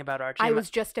likable thing about Archie. I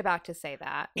was just about to say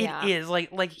that. It is.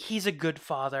 Like, he's a good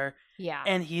father. Yeah.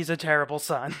 And he's a terrible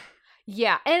son.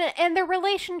 Yeah. And the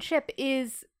relationship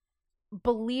is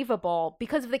believable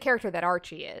because of the character that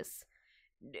Archie is,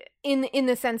 in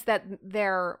the sense that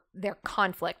their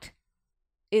conflict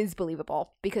is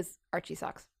believable because Archie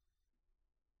sucks.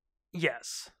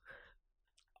 Yes.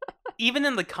 Even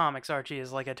in the comics, Archie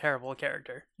is like a terrible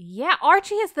character. Yeah,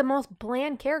 Archie is the most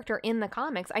bland character in the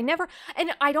comics. I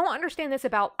didn't understand this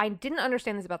about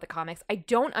the comics. I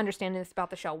don't understand this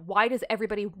about the show. Why does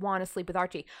everybody want to sleep with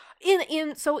Archie?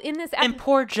 In this and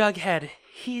poor Jughead,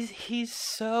 he's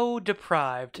so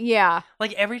deprived. Yeah.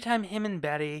 Like every time him and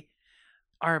Betty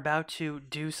are about to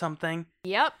do something.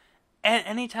 Yep. And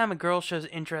anytime a girl shows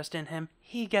interest in him,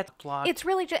 he gets blocked. It's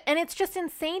really it's just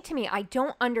insane to me. I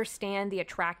don't understand the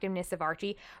attractiveness of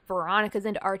Archie. Veronica's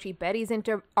into Archie. Betty's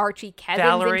into Archie.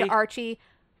 Kevin's into Archie.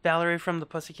 Valerie from the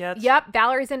Pussycats? Yep,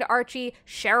 Valerie's into Archie.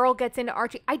 Cheryl gets into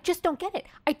Archie. I just don't get it.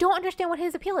 I don't understand what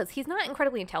his appeal is. He's not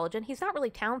incredibly intelligent. He's not really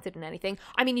talented in anything.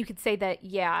 I mean, you could say that,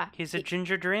 yeah. He's a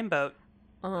ginger dreamboat.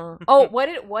 Oh,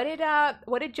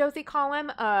 what did Josie call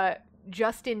him?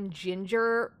 Justin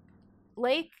Ginger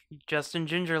Lake? Justin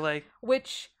Ginger Lake.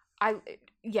 Which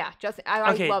Justin.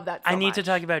 I love that so I need much. to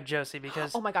talk about Josie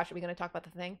because... Oh my gosh, are we going to talk about the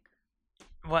thing?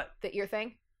 What? The ear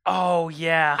thing? Oh,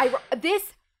 yeah.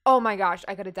 Oh my gosh,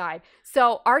 I could have died.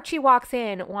 So Archie walks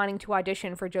in wanting to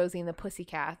audition for Josie and the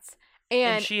Pussycats.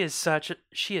 And she is such a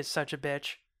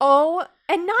bitch. Oh,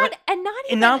 and not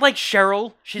even not like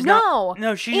Cheryl. She's no,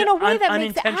 no, she's in a way that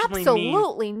makes unintentionally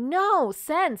absolutely no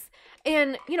sense.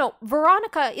 And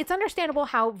Veronica, it's understandable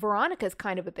how Veronica's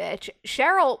kind of a bitch.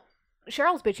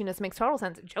 Cheryl's bitchiness makes total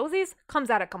sense. Josie's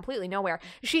comes out of completely nowhere.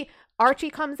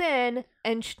 Archie comes in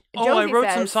and Josie I wrote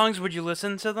says, some songs. Would you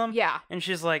listen to them? Yeah. And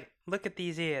she's like, "Look at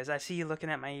these ears. I see you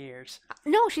looking at my ears."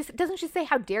 No, doesn't she say,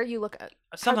 "How dare you look at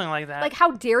Something like that. Like,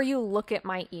 how dare you look at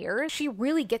my ears?" She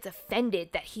really gets offended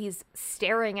that he's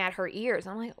staring at her ears.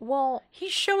 I'm like, well,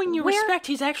 he's showing you respect.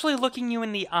 He's actually looking you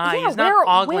in the eye. yeah, He's not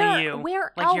ogling you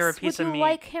where like else you're a piece would of you meat.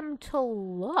 like him to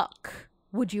look?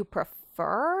 Would you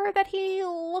prefer that he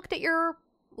looked at your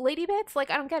lady bits? Like,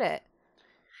 I don't get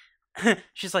it.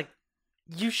 She's like,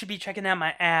 "You should be checking out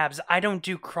my abs. I don't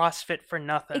do CrossFit for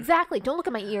nothing." Exactly. Don't look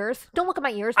at my ears. Don't look at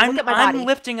my ears. Don't look at my body. I'm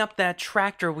lifting up that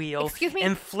tractor wheel. Excuse me?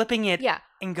 And flipping it. Yeah.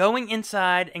 And going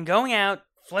inside and going out,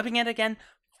 flipping it again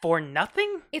for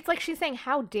nothing? It's like she's saying,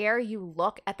 how dare you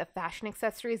look at the fashion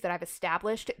accessories that I've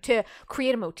established to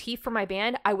create a motif for my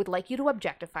band? I would like you to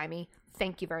objectify me.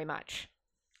 Thank you very much.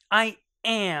 I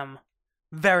am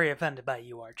very offended by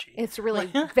you, Archie. It's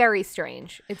really very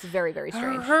strange. It's very, very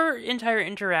strange. Her entire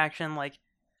interaction, like,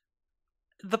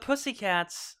 the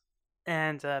Pussycats,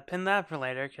 and pin that for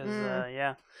later, because,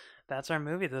 yeah, that's our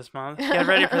movie this month. Get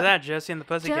ready for that, Josie and the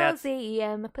Pussycats. Josie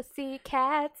and the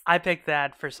Pussycats. I picked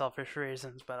that for selfish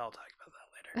reasons, but I'll talk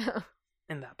about that later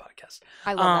in that podcast.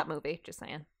 I love that movie, just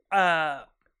saying.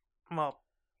 Well,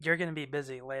 you're going to be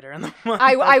busy later in the month.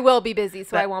 I will be busy,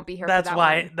 so I won't be here for that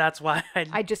one. That's why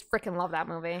I just freaking love that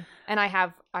movie. And I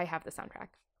have the soundtrack.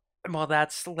 Well,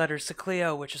 that's Letters to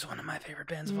Cleo, which is one of my favorite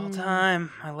bands of all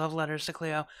time. I love Letters to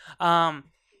Cleo.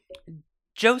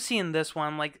 Josie in this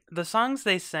one, like, the songs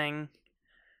they sing,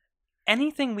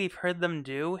 anything we've heard them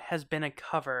do has been a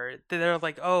cover. They're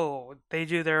like, oh, they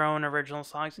do their own original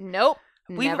songs. Nope.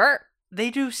 Never. They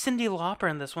do Cyndi Lauper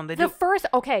in this one.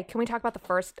 Okay, can we talk about the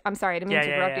first? I'm sorry, I didn't mean to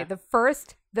interrupt you.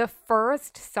 The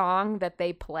first song that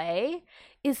they play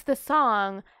is the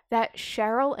song that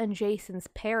Cheryl and Jason's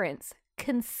parents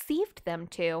conceived them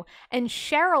to, and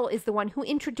Cheryl is the one who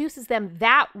introduces them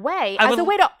that way as a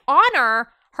way to honor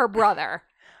her brother.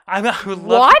 I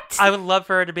would love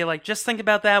for her to be like, just think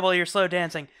about that while you're slow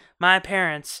dancing. My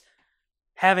parents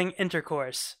having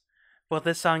intercourse while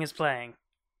this song is playing,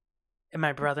 and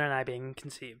my brother and I being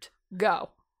conceived. Go.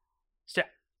 So,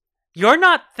 you're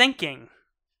not thinking.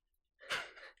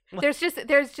 There's just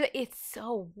it's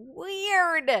so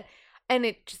weird, and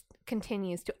it just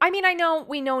continues to. I mean,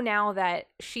 we know now that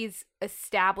she's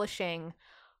establishing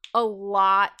a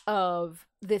lot of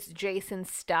this Jason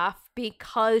stuff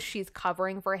because she's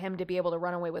covering for him to be able to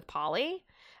run away with Polly,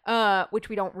 which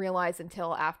we don't realize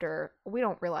until a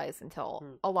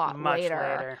lot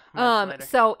later.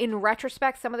 So in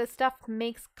retrospect, some of this stuff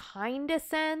makes kind of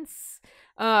sense,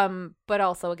 but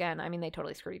also, again, I mean, they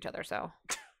totally screwed each other, so.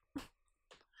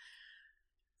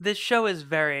 This show is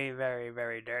very, very,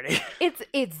 very dirty.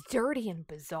 It's dirty and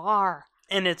bizarre.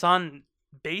 And it's on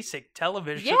basic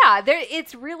television. Yeah,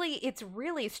 it's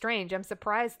really strange. I'm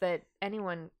surprised that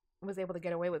anyone was able to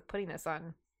get away with putting this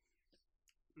on.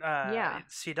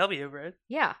 CW, right?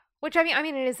 Yeah, which I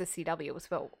mean, it is a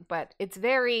CW, but it's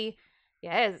very,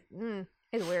 it's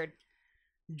weird.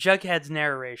 Jughead's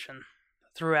narration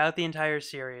throughout the entire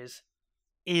series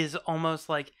is almost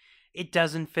like it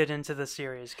doesn't fit into the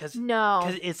series because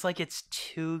it's like it's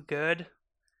too good.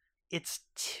 It's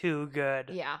too good.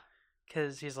 Yeah,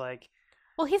 because he's like,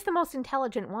 well, he's the most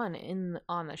intelligent one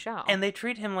on the show, and they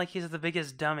treat him like he's the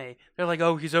biggest dummy. They're like,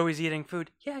 oh, he's always eating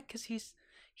food. Yeah, because he's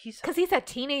a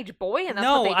teenage boy, and that's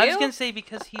what they do. I was gonna say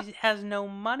because he has no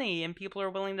money and people are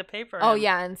willing to pay for him. Oh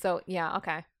yeah, and so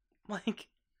okay.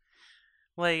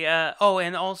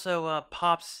 And also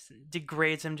Pops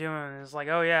degrades him to him and is like,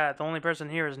 oh yeah, the only person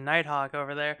here is Nighthawk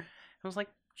over there. I was like,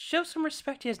 show some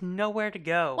respect. He has nowhere to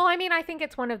go. Well, I mean, I think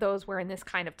it's one of those where in this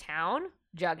kind of town,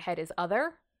 Jughead is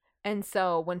other. And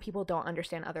so when people don't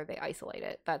understand other, they isolate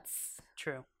it. That's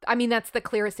true. I mean, that's the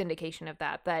clearest indication of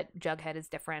that Jughead is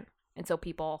different. And so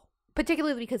people,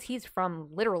 particularly because he's from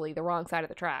literally the wrong side of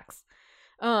the tracks.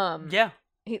 Yeah.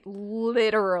 He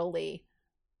literally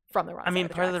from the wrong side of the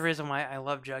tracks. Part of the reason why I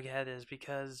love Jughead is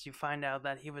because you find out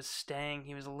that he was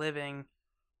living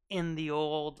in the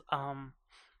old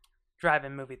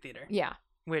drive-in movie theater. Yeah.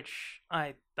 Which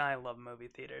I love movie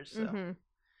theaters, so.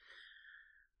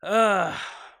 Mm-hmm.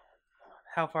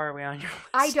 How far are we on your list?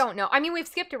 I don't know. I mean, we've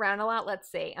skipped around a lot. Let's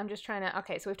see. I'm just trying to...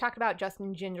 Okay, so we've talked about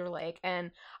Justin Timberlake,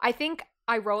 and I think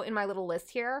I wrote in my little list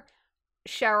here,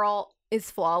 Cheryl is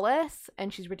flawless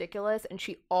and she's ridiculous and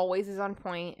she always is on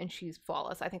point and she's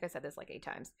flawless. I think I said this like 8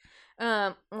 times.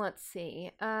 Let's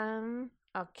see.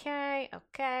 Okay.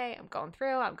 I'm going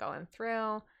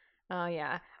through. Oh,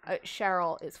 yeah.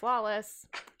 Cheryl is flawless.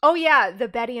 Oh, yeah. The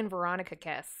Betty and Veronica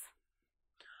kiss.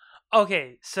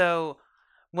 Okay, so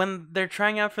when they're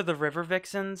trying out for the River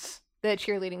Vixens, The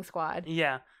cheerleading squad.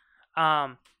 yeah,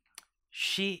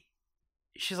 she's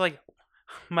like,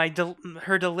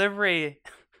 her delivery,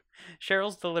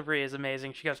 Cheryl's delivery is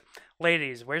amazing. She goes,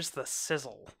 "Ladies, where's the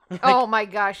sizzle?" Like, Oh, my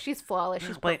gosh. She's flawless.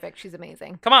 She's Like- perfect. She's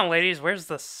amazing. come on, ladies, where's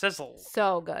the sizzle?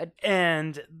 So good.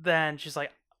 And then she's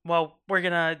like, well, we're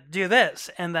gonna do this.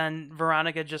 And then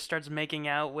Veronica just starts making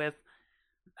out with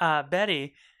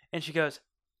Betty, and she goes,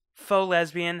 faux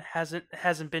lesbian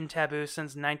hasn't been taboo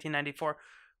since 1994,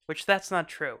 which that's not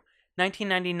true.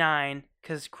 1999,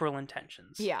 because Cruel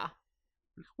Intentions. Yeah.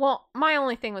 Well, my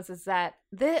only thing is that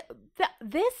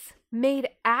this made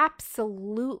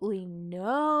absolutely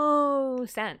no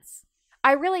sense.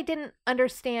 I really didn't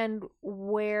understand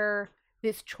where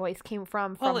this choice came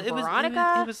from Veronica.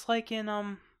 It was like in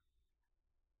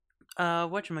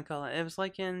whatchamacallit? It was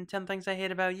like in 10 Things I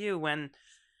Hate About You when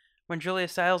Julia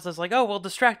Stiles is like, oh, we'll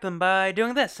distract them by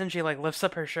doing this, and she like lifts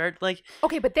up her shirt, like.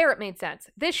 Okay, but there it made sense.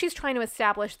 This, she's trying to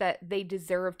establish that they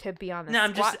deserve to be on the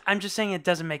No, squad. I'm just saying it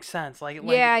doesn't make sense. Like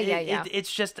Yeah.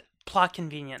 It's just plot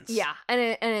convenience. Yeah, and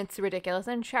it's ridiculous.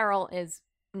 And Cheryl is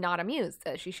not amused,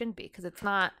 as she shouldn't be, because it's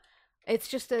not. It's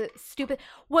just a stupid.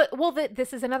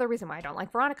 This is another reason why I don't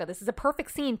like Veronica. This is a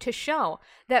perfect scene to show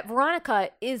that Veronica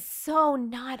is so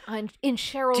not in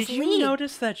Cheryl's league. Did you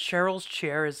notice that Cheryl's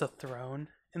chair is a throne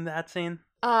in that scene?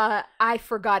 I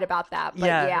forgot about that, but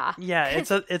yeah. It's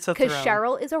a throne. Because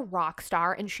Cheryl is a rock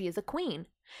star and she is a queen.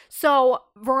 So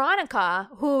Veronica,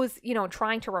 who's,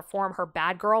 trying to reform her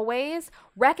bad girl ways,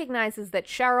 recognizes that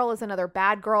Cheryl is another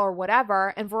bad girl or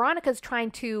whatever, and Veronica's trying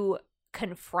to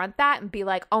confront that and be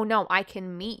like, oh no, I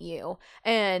can meet you,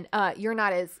 and you're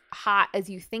not as hot as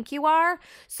you think you are.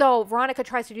 So Veronica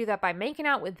tries to do that by making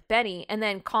out with Betty and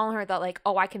then calling her that, like,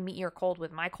 oh, I can meet your cold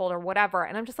with my cold or whatever.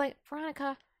 And I'm just like,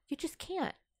 Veronica, you just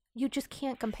can't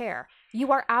compare.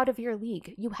 You are out of your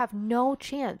league. You have no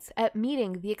chance at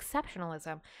meeting the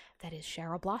exceptionalism that is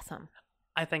Cheryl Blossom.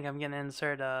 I think I'm gonna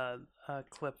insert a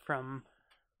clip from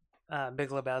Big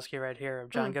Lebowski right here of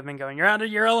John Goodman going, "You're out of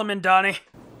your element, Donnie."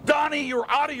 Donnie, you're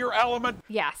out of your element.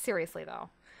 Yeah, seriously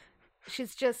though.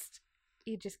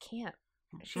 You just can't.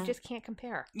 She just can't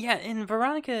compare. Yeah, and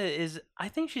Veronica I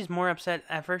think she's more upset.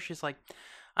 At first she's like,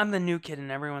 I'm the new kid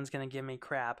and everyone's gonna give me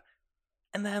crap.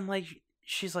 And then like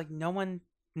she's like, no one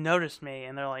noticed me,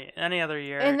 and they're like, any other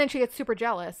year. And then she gets super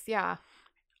jealous, yeah.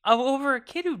 Over a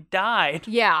kid who died.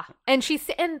 Yeah, and she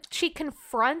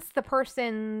confronts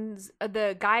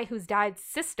the guy who's died's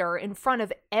sister in front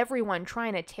of everyone,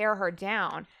 trying to tear her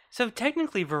down. So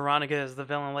technically, Veronica is the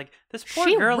villain. Like this poor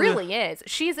she girl. She really is.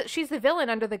 She's the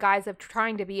villain under the guise of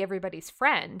trying to be everybody's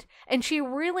friend, and she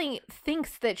really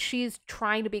thinks that she's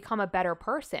trying to become a better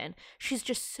person. She's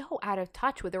just so out of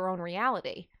touch with her own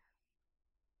reality.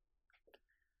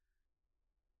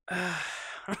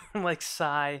 Like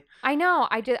sigh. I know.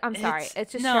 I'm sorry.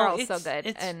 It's just Cheryl's so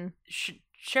good. And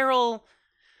Cheryl,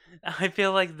 I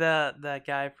feel like the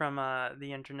guy from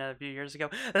the internet a few years ago.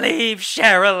 Leave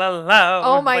Cheryl alone.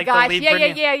 Oh my like gosh!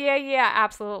 Yeah.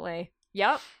 Absolutely.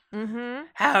 Yep. Mm-hmm.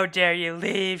 How dare you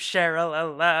leave Cheryl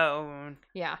alone?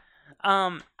 Yeah.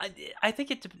 I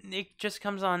think it just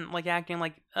comes on like acting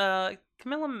like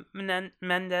Camila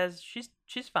Mendes.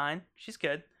 She's fine. She's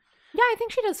good. Yeah, I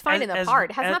think she does fine in the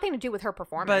part. It has nothing to do with her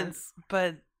performance.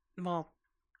 But well,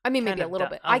 I mean, maybe a little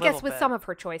bit. I guess with some of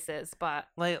her choices, but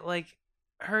like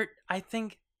her, I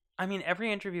think. I mean,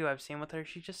 every interview I've seen with her,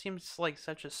 she just seems like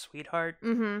such a sweetheart.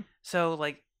 Mm-hmm. So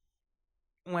like,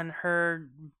 when her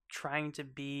trying to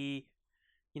be,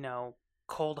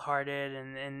 cold-hearted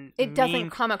and it mean, doesn't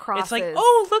come across. It's like, as...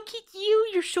 oh, look at you!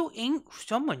 You're so angry.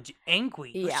 Someone's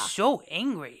angry. Yeah. You're so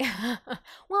angry.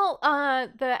 Well,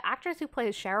 the actress who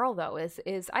plays Cheryl though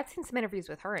is I've seen some interviews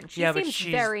with her, and she seems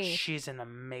she's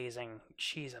amazing.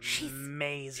 She's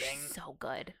amazing. She's so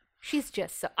good. She's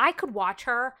just so. I could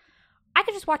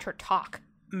just watch her talk.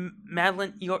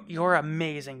 Madeline, you're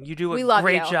amazing. You do a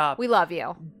great job. We love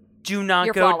you. Do not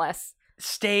You're go. Flawless.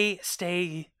 Stay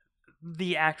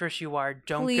the actress you are.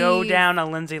 Don't Please. Go down a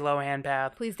Lindsay Lohan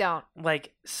path. Please don't.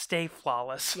 Like, stay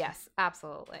flawless. Yes,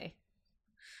 absolutely.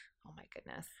 Oh my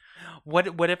goodness.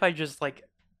 What if I just like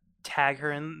tag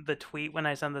her in the tweet when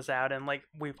I send this out, and like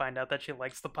we find out that she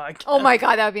likes the podcast? Oh my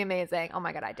god, that would be amazing. Oh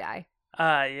my god, I'd die.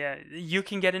 Yeah. You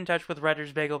can get in touch with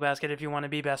Writer's Bagel Basket if you want to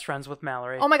be best friends with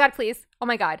Mallory. Oh my god, please. Oh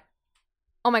my god,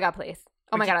 please.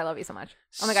 Oh my god, I love you so much.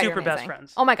 Oh my god, you're super best amazing.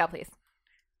 friends. Oh my god, please.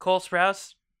 Cole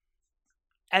Sprouse,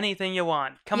 anything you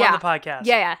want. Come Yeah. on the podcast.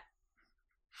 Yeah.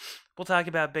 We'll talk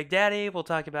about Big Daddy. We'll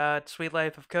talk about Sweet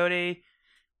Life of Cody,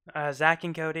 Zach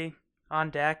and Cody, On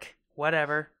Deck,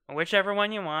 whatever. Whichever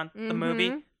one you want. The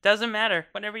movie. Doesn't matter.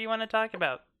 Whatever you want to talk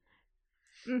about.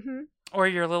 Mm-hmm. Or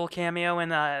your little cameo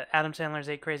in Adam Sandler's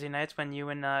 8 Crazy Nights when you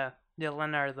and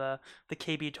Dylan are the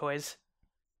KB toys.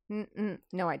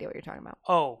 No idea what you're talking about.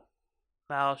 Oh.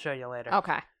 I'll show you later.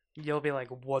 Okay. You'll be like,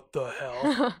 what the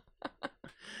hell?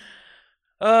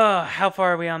 How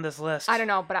far are we on this list? I don't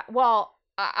know, but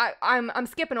I'm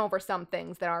skipping over some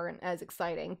things that aren't as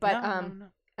exciting. But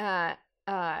No.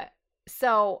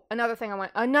 so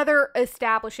another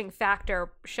establishing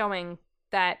factor showing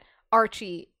that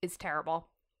Archie is terrible.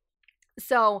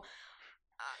 So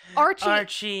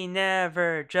Archie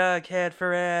never, Jughead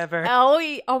forever.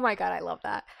 oh my god, I love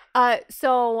that.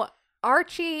 So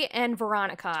Archie and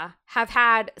Veronica have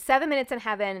had 7 minutes in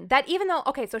heaven. That even though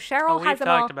so Cheryl we've has them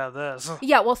all. talked about this.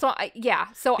 Yeah, well, so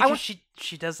so Because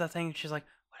she does that thing. She's like,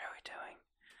 "What are we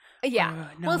doing?" Yeah.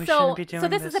 No, well, we so shouldn't be doing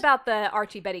this is about the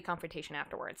Archie Betty confrontation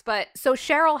afterwards. But so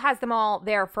Cheryl has them all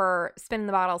there for spinning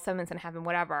the bottle, 7 minutes in heaven,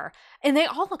 whatever, and they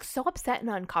all look so upset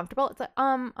and uncomfortable. It's like,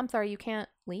 I'm sorry, you can't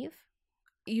leave.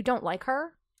 You don't like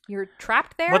her. You're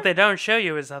trapped there. What they don't show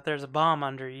you is that there's a bomb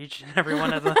under each and every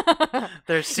one of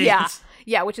their seats.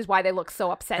 Yeah, which is why they look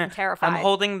so upset and terrified. I'm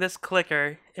holding this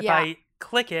clicker. If Yeah. I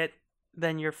click it,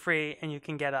 then you're free and you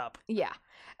can get up. Yeah.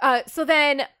 So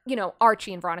then,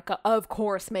 Archie and Veronica, of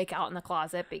course, make out in the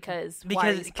closet because why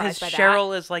are you surprised by that?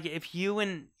 Cheryl is like, if you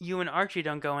and Archie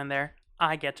don't go in there,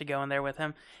 I get to go in there with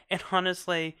him. And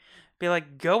honestly, be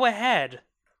like, go ahead.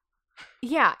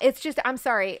 Yeah, it's just, I'm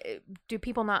sorry, do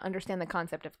people not understand the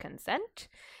concept of consent?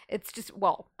 It's just,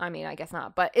 I guess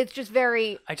not, but it's just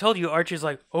very... I told you, Archie's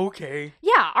like, okay.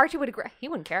 Yeah, Archie would agree. He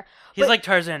wouldn't care. He's like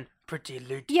Tarzan, pretty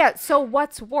loot. Yeah, so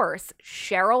what's worse,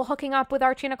 Cheryl hooking up with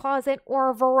Archie in a closet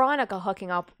or Veronica hooking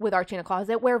up with Archie in a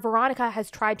closet, where Veronica has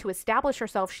tried to establish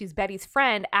herself, she's Betty's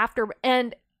friend, after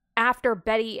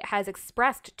Betty has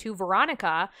expressed to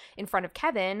Veronica in front of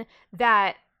Kevin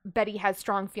that Betty has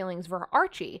strong feelings for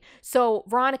Archie. So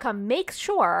Veronica makes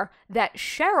sure that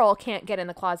Cheryl can't get in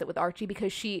the closet with Archie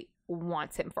because she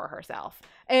wants him for herself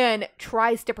and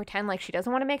tries to pretend like she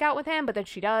doesn't want to make out with him, but then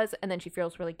she does, and then she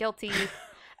feels really guilty.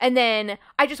 And then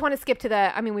I just want to skip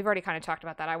to we've already kind of talked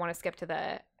about that. I want to skip to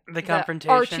the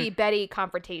confrontation. Archie Betty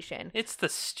confrontation. It's the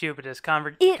stupidest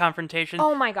confrontation.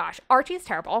 Oh my gosh. Archie is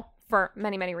terrible for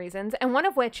many, many reasons. And one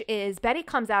of which is Betty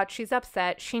comes out. She's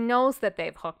upset. She knows that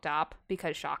they've hooked up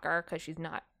because she's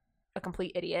not a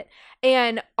complete idiot.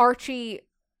 And Archie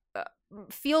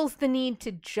feels the need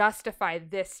to justify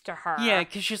this to her. Yeah,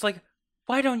 because she's like,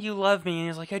 why don't you love me? And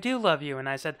he's like, I do love you. And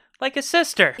I said, like a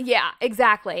sister. Yeah,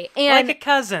 exactly. And like a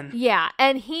cousin. Yeah.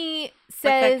 And he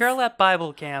says... Like that girl at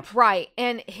Bible camp. Right.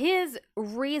 And his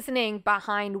reasoning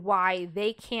behind why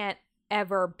they can't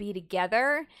ever be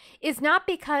together is not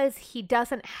because he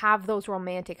doesn't have those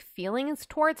romantic feelings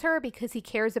towards her, because he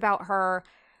cares about her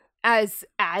as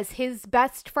his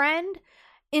best friend.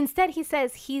 Instead, he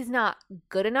says he's not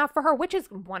good enough for her, which is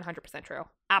 100% true.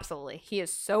 Absolutely. He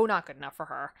is so not good enough for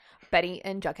her. Betty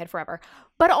and Jughead forever.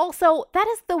 But also, that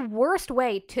is the worst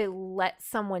way to let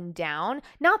someone down.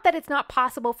 Not that it's not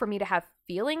possible for me to have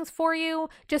feelings for you,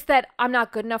 just that I'm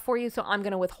not good enough for you, so I'm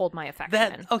going to withhold my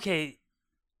affection. Okay.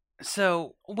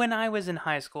 So, when I was in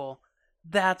high school,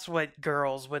 that's what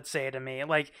girls would say to me.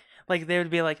 Like they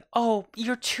would be like, "Oh,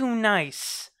 you're too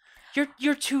nice.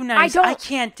 You're too nice. I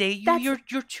can't date you.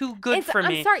 You're too good for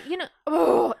me." I'm sorry,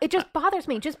 it just bothers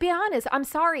me. Just be honest. I'm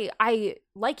sorry. I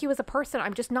like you as a person.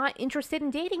 I'm just not interested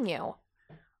in dating you.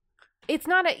 It's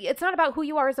not about who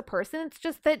you are as a person. It's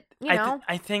just that,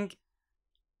 I think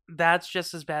that's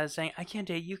just as bad as saying, "I can't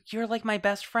date you. You're like my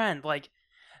best friend." Like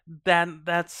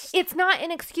that's it's not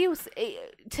an excuse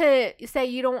to say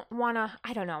you don't want to.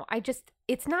 I don't know.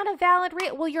 It's not a valid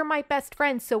well, you're my best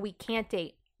friend, so we can't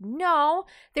date. No,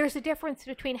 there's a difference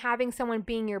between having someone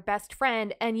being your best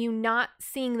friend and you not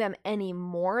seeing them any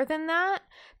more than that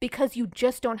because you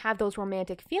just don't have those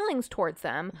romantic feelings towards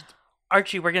them.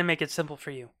 Archie, we're going to make it simple for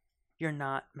you. You're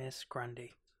not Miss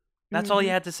Grundy. That's all you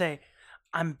had to say.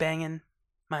 I'm banging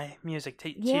my music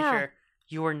t-shirt.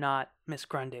 You are not Miss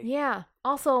Grundy. Yeah.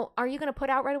 Also, are you going to put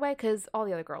out right away? Because all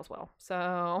the other girls will.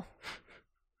 So,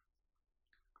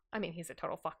 I mean, he's a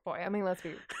total fuckboy. I mean, let's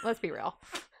be real.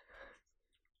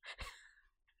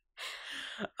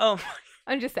 Oh,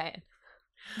 I'm just saying.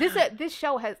 This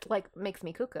show makes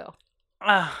me cuckoo.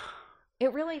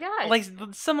 It really does. Like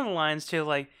some of the lines too,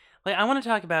 like Like, I want to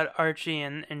talk about Archie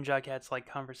and Jughead's, like,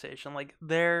 conversation. Like,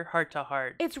 their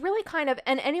heart-to-heart. It's really kind of,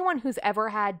 and anyone who's ever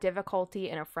had difficulty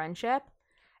in a friendship,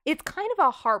 it's kind of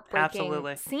a heartbreaking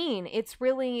Absolutely. scene. It's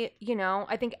really,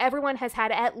 I think everyone has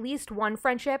had at least one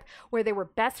friendship where they were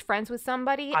best friends with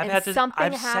somebody I've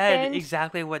something said happened.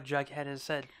 exactly what Jughead has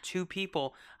said. 2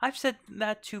 people. I've said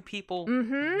that to people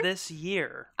this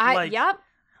year. Yep.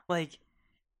 Like,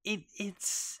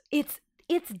 it's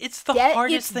It's the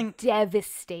hardest thing.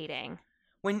 Devastating.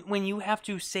 When you have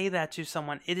to say that to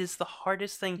someone, it is the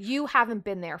hardest thing. You haven't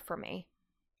been there for me.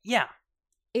 Yeah.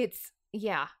 It's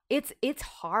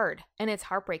hard and it's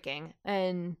heartbreaking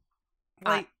and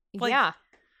Like, yeah.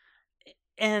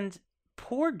 And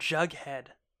poor Jughead.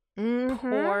 Mhm.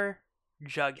 Poor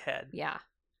Jughead. Yeah.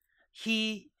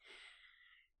 He's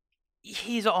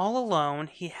all alone.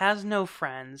 He has no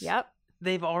friends. Yep.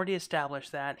 They've already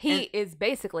established that. He is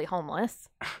basically homeless,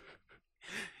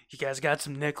 You guys got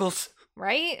some nickels?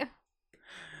 right?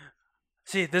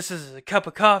 See, this is a cup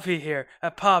of coffee here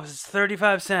at Pop's. It's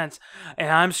 35 cents, and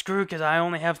I'm screwed because I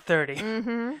only have 30.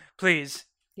 Mm-hmm. Please.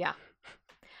 Yeah.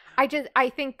 I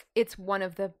think it's one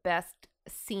of the best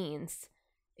scenes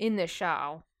in the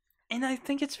show. And I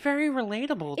think it's very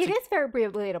relatable. It is very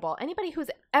relatable. Anybody who's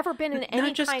ever been in any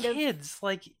not just kind of kids,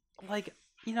 like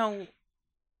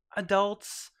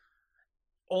adults,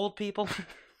 old people.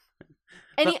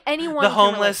 Anyone the can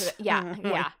homeless. relate to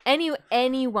that. Yeah.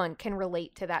 Anyone can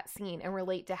relate to that scene and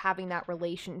relate to having that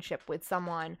relationship with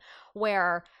someone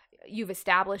where you've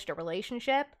established a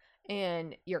relationship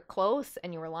and you're close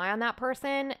and you rely on that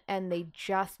person and they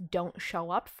just don't show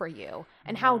up for you.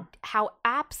 And how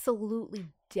absolutely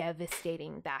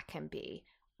devastating that can be.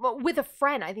 Well, with a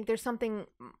friend, I think there's something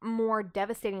more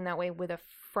devastating that way with a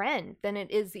friend than it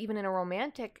is even in a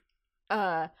romantic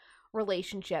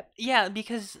relationship. Yeah,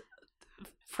 because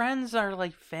friends are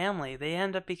like family. They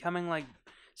end up becoming like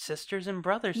sisters and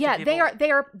brothers. Yeah, to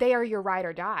people. they are your ride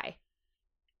or die.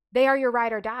 They are your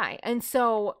ride or die, and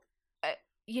so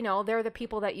they're the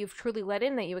people that you've truly let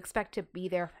in that you expect to be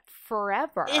there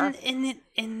forever.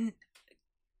 In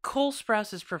Cole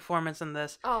Sprouse's performance in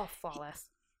this, flawless.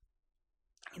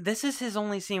 This is his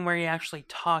only scene where he actually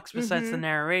talks besides the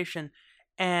narration,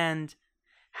 and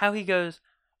how he goes,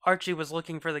 Archie was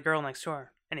looking for the girl next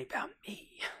door, and he found me.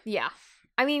 Yeah.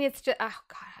 I mean, it's just, oh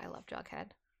God, I love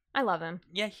Jughead. I love him.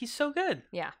 Yeah, he's so good.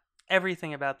 Yeah.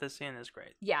 Everything about this scene is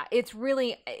great. Yeah, it's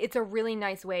a really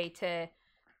nice way to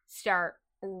start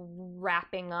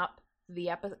wrapping up the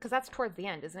episode, because that's towards the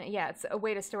end, isn't it? Yeah, it's a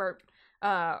way to start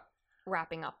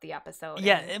wrapping up the episode.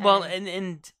 Yeah,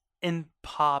 and in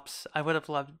Pops, I would have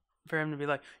loved for him to be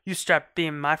like, you start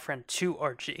being my friend too,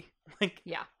 Archie. Like,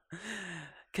 yeah.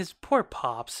 Because poor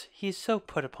Pops, he's so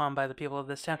put upon by the people of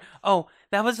this town. Oh,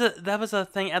 that was a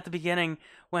thing at the beginning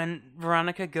when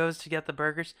Veronica goes to get the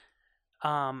burgers.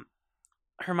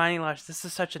 Hermione Lodge, this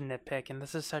is such a nitpick, and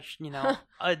this is such,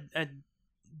 a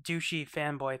douchey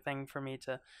fanboy thing for me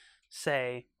to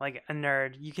say, like a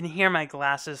nerd. You can hear my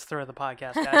glasses through the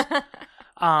podcast, guys.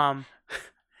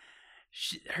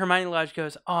 Hermione Lodge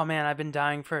goes, oh man, I've been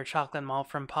dying for a chocolate malt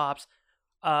from Pops.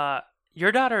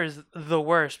 Your daughter is the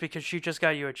worst because she just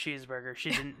got you a cheeseburger.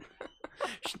 She didn't.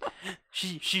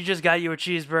 she just got you a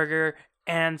cheeseburger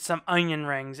and some onion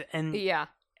rings, and yeah,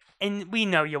 and we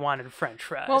know you wanted French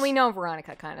fries. Well, we know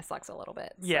Veronica kind of sucks a little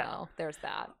bit. Yeah, so there's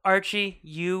that. Archie,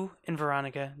 you and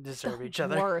Veronica deserve each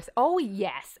other. Worse. Oh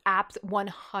yes,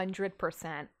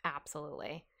 100%,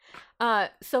 absolutely.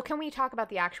 So can we talk about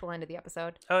the actual end of the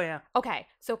episode? Oh yeah. Okay,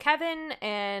 so Kevin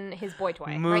and his boy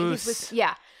toy, Moose.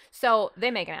 right? So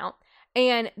they making out.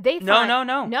 And they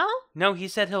No, he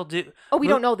said he'll do. Oh, we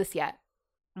don't know this yet.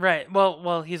 Right.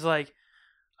 Well, he's like,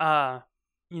 I'm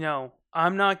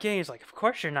not gay. He's like, of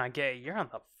course you're not gay. You're on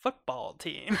the football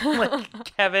team. Like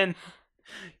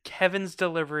Kevin's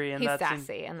delivery, and he's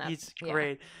sassy, and he's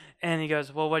great. And he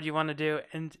goes, well, what do you want to do?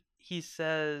 And he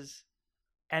says,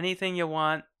 anything you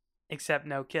want, except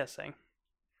no kissing.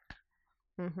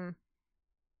 Mm-hmm.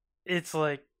 It's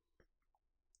like,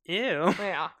 ew.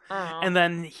 Yeah. And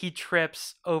then he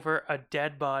trips over a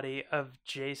dead body of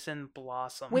Jason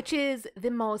Blossom, which is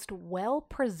the most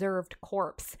well-preserved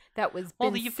corpse that was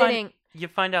sitting. You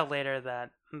find out later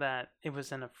that it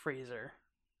was in a freezer.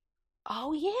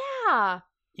 Oh yeah.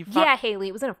 Haley,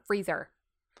 it was in a freezer.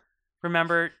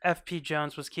 Remember, F.P.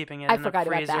 Jones was keeping it in the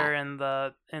freezer in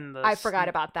the. I forgot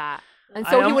about that, and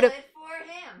so he would have.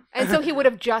 And so he would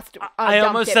have just. I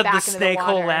almost said the Snake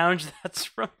Hole Lounge. That's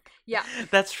from. Yeah.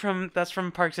 That's from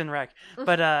Parks and Rec.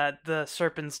 But the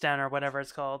Serpent's Den or whatever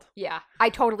it's called. Yeah. I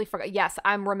totally forgot. Yes,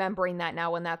 I'm remembering that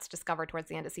now when that's discovered towards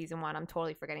the end of season 1. I'm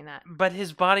totally forgetting that. But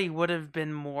his body would have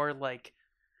been more like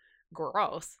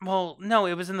gross. Well, no,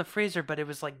 it was in the freezer, but it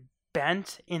was like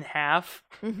bent in half.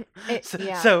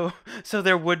 Yeah. So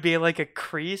there would be like a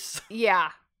crease.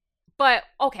 Yeah. But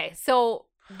okay, so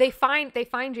they find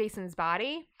Jason's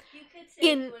body. You could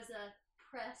say it was a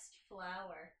pressed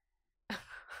flower.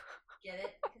 Get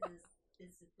it? Because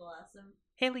it's a blossom.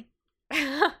 Haley,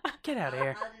 get out of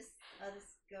here. I'll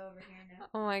just go over here now.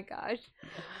 Oh my gosh.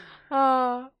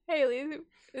 Oh, Haley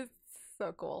is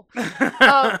so cool.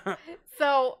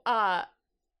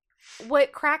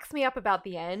 What cracks me up about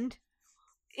the end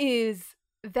is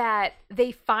that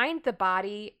they find the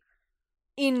body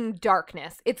in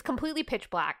darkness. It's completely pitch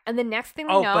black. And the next thing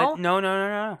we know... but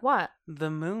no. What? The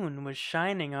moon was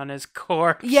shining on his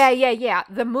corpse. Yeah.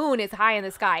 The moon is high in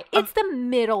the sky. It's the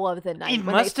middle of the night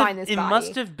when they find this body. It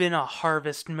must have been a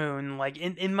harvest moon. Like,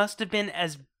 it must have been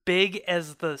as big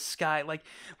as the sky.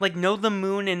 Like know the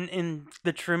moon in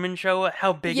the Truman Show,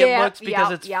 how big it looks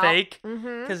because it's fake?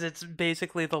 Because it's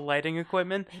basically the lighting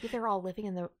equipment. Maybe they're all living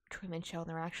in the Truman Show and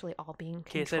they're actually all being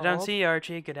controlled. In case I don't see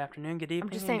Archie, good afternoon, good evening, I'm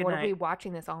just saying, good what night. are we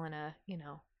watching this all in a,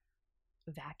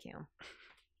 vacuum?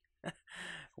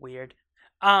 Weird.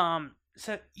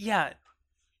 So, yeah.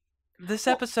 This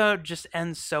episode just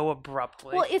ends so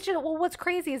abruptly. Well, what's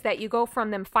crazy is that you go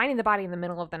from them finding the body in the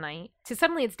middle of the night to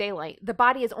suddenly it's daylight. The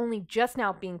body is only just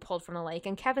now being pulled from the lake,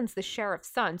 and Kevin's the sheriff's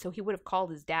son, so he would have called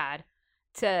his dad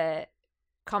to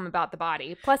come about the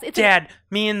body. Plus, it's Dad,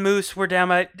 me and Moose were down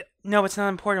by... No, it's not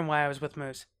important why I was with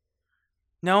Moose.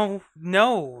 No,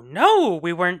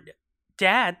 we weren't...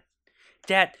 Dad,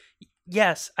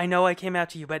 yes, I know I came out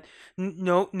to you, but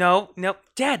no,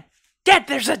 Dad,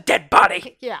 there's a dead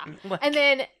body. Yeah.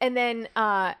 And then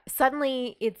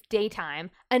suddenly it's daytime.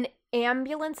 An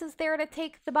ambulance is there to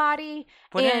take the body.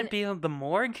 Wouldn't it be the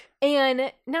morgue?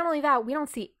 And not only that, we don't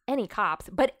see any cops,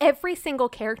 but every single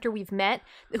character we've met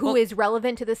who is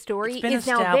relevant to the story is now there. It's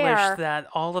been established that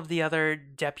all of the other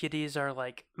deputies are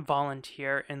like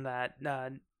volunteer, and that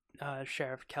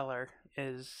Sheriff Keller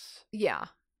is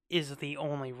the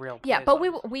only real place. Yeah, but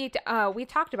we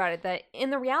talked about it, that in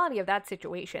the reality of that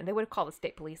situation, they would have called the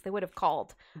state police. They would have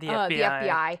called the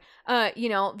FBI.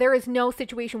 There is no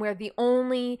situation where the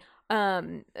only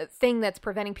thing that's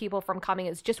preventing people from coming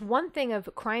is just one thing of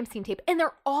crime scene tape, and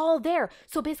they're all there.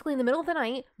 So basically, in the middle of the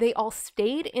night, they all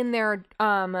stayed in their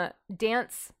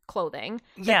dance clothing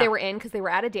that they were in because they were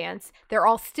at a dance. They're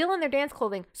all still in their dance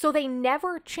clothing, so they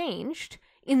never changed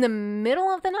in the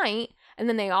middle of the night. And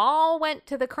then they all went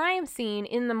to the crime scene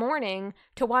in the morning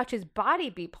to watch his body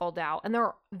be pulled out. And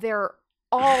they're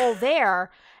all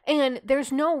there. And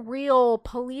there's no real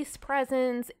police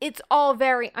presence. It's all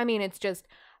it's just,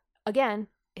 again,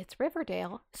 it's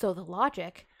Riverdale. So the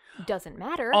logic doesn't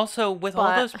matter. Also, with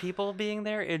all those people being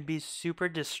there, it'd be super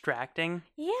distracting.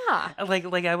 Yeah.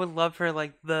 Like I would love for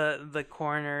like the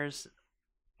coroners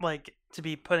like to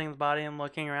be putting the body and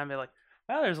looking around and be like,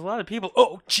 wow, there's a lot of people.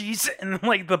 Oh, jeez. And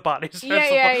like the body starts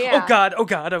to fall.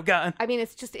 Oh, God. I mean,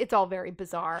 it's all very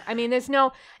bizarre. I mean, there's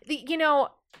no,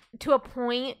 to a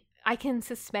point, I can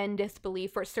suspend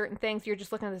disbelief for certain things. You're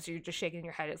just looking at this, you're just shaking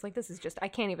your head. It's like, this is just, I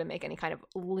can't even make any kind of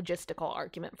logistical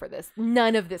argument for this.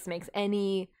 None of this makes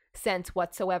any sense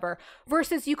whatsoever.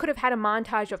 Versus you could have had a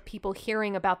montage of people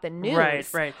hearing about the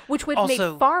news. Right. Which would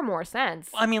make far more sense.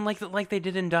 I mean, like they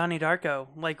did in Donnie Darko.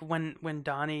 Like when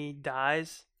Donnie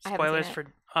dies. Spoilers for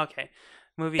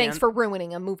movie. Thanks for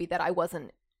ruining a movie that I wasn't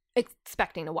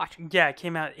expecting to watch. Yeah, it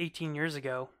came out 18 years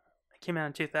ago. It came out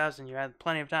in 2000. You had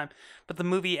plenty of time. But the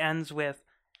movie ends with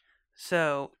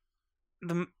a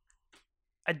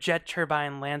jet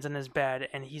turbine lands in his bed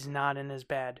and he's not in his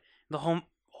bed. The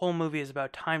whole movie is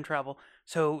about time travel.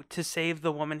 So to save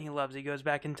the woman he loves, he goes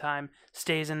back in time,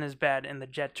 stays in his bed, and the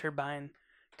jet turbine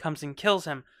comes and kills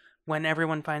him. When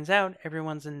everyone finds out,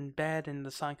 everyone's in bed, and the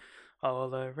song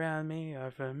 "All Around Me Are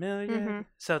Familiar." Mm-hmm.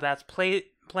 So that's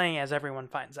playing as everyone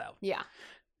finds out. Yeah.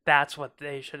 That's what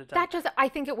they should have done. I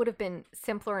think it would have been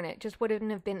simpler, and it just wouldn't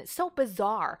have been so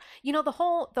bizarre. The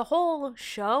whole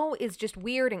show is just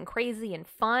weird and crazy and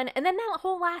fun. And then that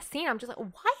whole last scene, I'm just like, why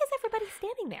is everybody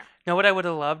standing there? Know what I would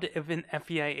have loved if an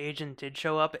FBI agent did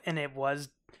show up and it was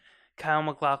Kyle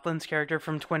MacLachlan's character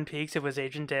from Twin Peaks. It was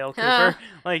Agent Dale Cooper.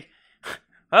 Like,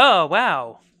 oh,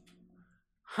 wow.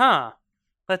 Huh.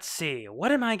 Let's see.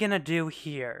 What am I going to do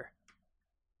here?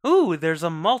 Ooh, there's a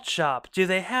malt shop. Do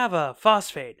they have a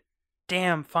phosphate?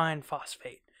 Damn fine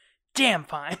phosphate. Damn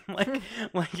fine.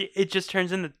 like it just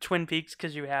turns into Twin Peaks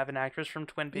because you have an actress from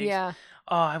Twin Peaks. Yeah.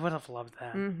 Oh, I would have loved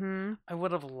that. Mm-hmm. I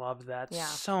would have loved that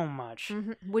so much.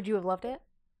 Mm-hmm. Would you have loved it?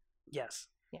 Yes.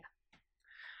 Yeah.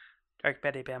 Dark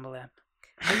Betty Bambalam.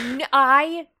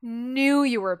 I knew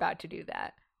you were about to do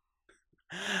that.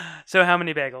 So how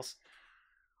many bagels?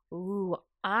 Ooh,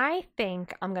 I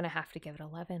think I'm gonna have to give it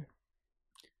 11.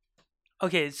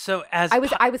 Okay, so as I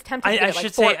was tempted to give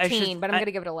it like 14, but I'm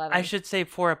gonna give it 11. I should say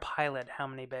for a pilot, how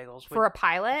many bagels? For a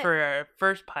pilot? For a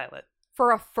first pilot.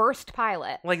 For a first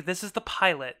pilot. Like, this is the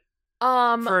pilot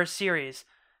for a series.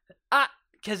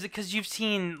 Because you've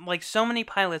seen, like, so many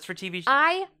pilots for TV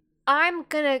shows. I'm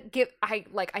gonna give... I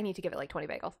need to give it, like, 20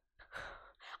 bagels.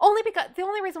 Only because... The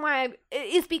only reason why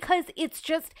is because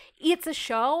it's a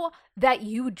show that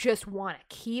you just want to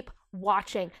keep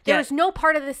watching. There's no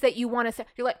part of this that you want to say...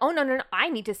 You're like, oh, no, I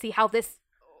need to see how this...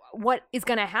 What is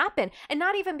going to happen. And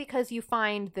not even because you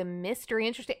find the mystery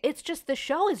interesting. It's just the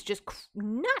show is just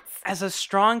nuts. As a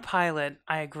strong pilot,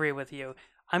 I agree with you.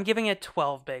 I'm giving it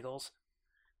 12 bagels.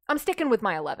 I'm sticking with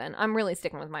my 11. I'm really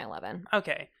sticking with my 11.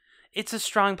 Okay. It's a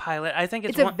strong pilot. I think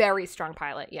it's a very strong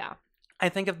pilot, yeah. I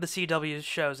think of the CW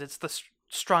shows, it's the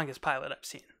strongest pilot I've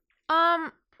seen. I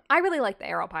really like the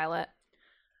Arrow pilot.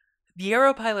 The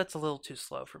Arrow pilot's a little too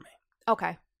slow for me.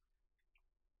 Okay.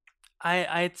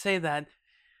 I'd say that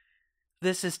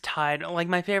this is tied. Like,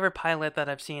 my favorite pilot that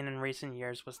I've seen in recent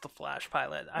years was the Flash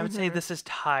pilot. I would say this is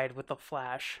tied with the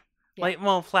Flash. Yeah. Like,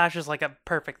 well, Flash is like a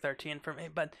perfect 13 for me,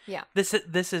 but yeah, this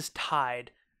is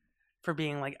tied for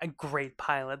being like a great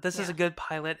pilot. This is a good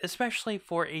pilot, especially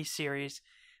for a series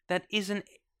that isn't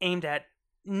aimed at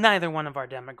neither one of our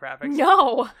demographics.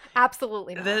 No,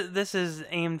 absolutely not. This is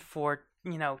aimed for,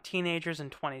 teenagers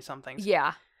and 20-somethings.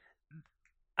 Yeah.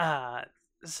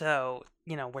 So,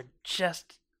 we're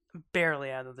just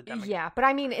barely out of the demographic. Yeah, but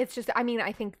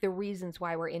I think the reasons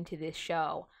why we're into this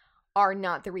show are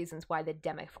not the reasons why the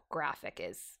demographic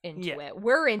is into it.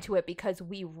 We're into it because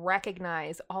we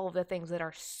recognize all of the things that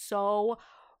are so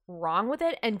wrong with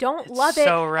it and don't love it.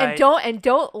 So right. And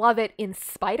don't love it in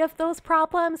spite of those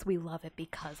problems. We love it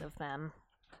because of them.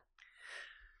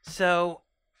 So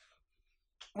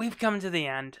we've come to the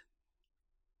end.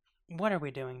 What are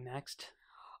we doing next?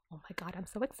 Oh my god, I'm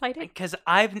so excited. Because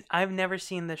I've never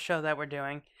seen this show that we're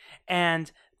doing,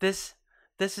 and this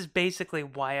is basically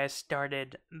why I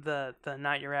started the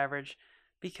Not Your Average,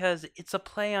 because it's a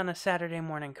play on a Saturday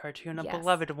morning cartoon, a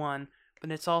beloved one,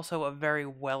 but it's also a very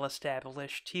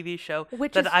well-established TV show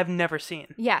that I've never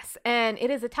seen. Yes, and it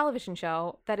is a television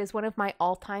show that is one of my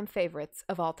all-time favorites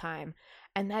of all time,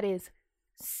 and that is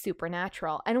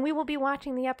Supernatural. And we will be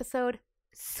watching the episode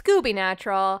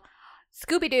Scooby-Natural,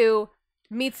 Scooby-Doo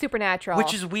meets Supernatural.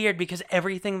 Which is weird because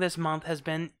everything this month has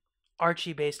been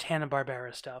Archie-based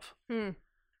Hanna-Barbera stuff.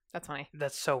 That's funny.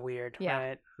 That's so weird,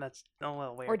 right? That's a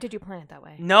little weird. Or did you plan it that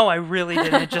way? No, I really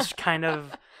didn't. Just kind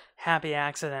of happy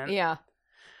accident. Yeah.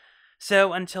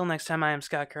 So until next time, I am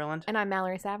Scott Kurland. And I'm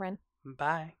Mallory Savrin.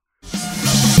 Bye.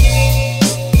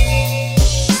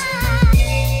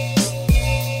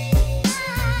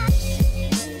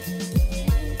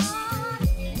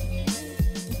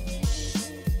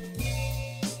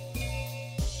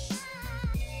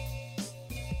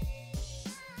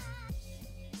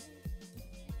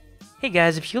 Hey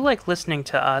guys, if you like listening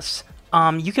to us,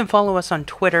 you can follow us on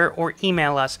Twitter or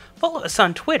email us. Follow us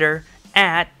on Twitter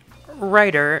at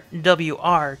writer,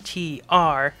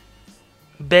 WRTR,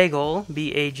 bagel,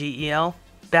 BAGEL,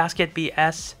 basket,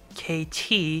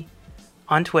 BSKT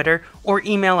on Twitter, or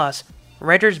email us,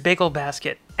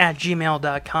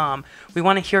 writersbagelbasket@gmail.com. We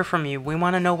want to hear from you. We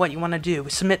want to know what you want to do.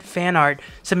 Submit fan art,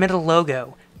 submit a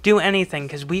logo, do anything,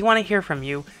 because we want to hear from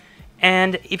you.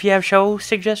 And if you have show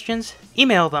suggestions,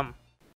 email them.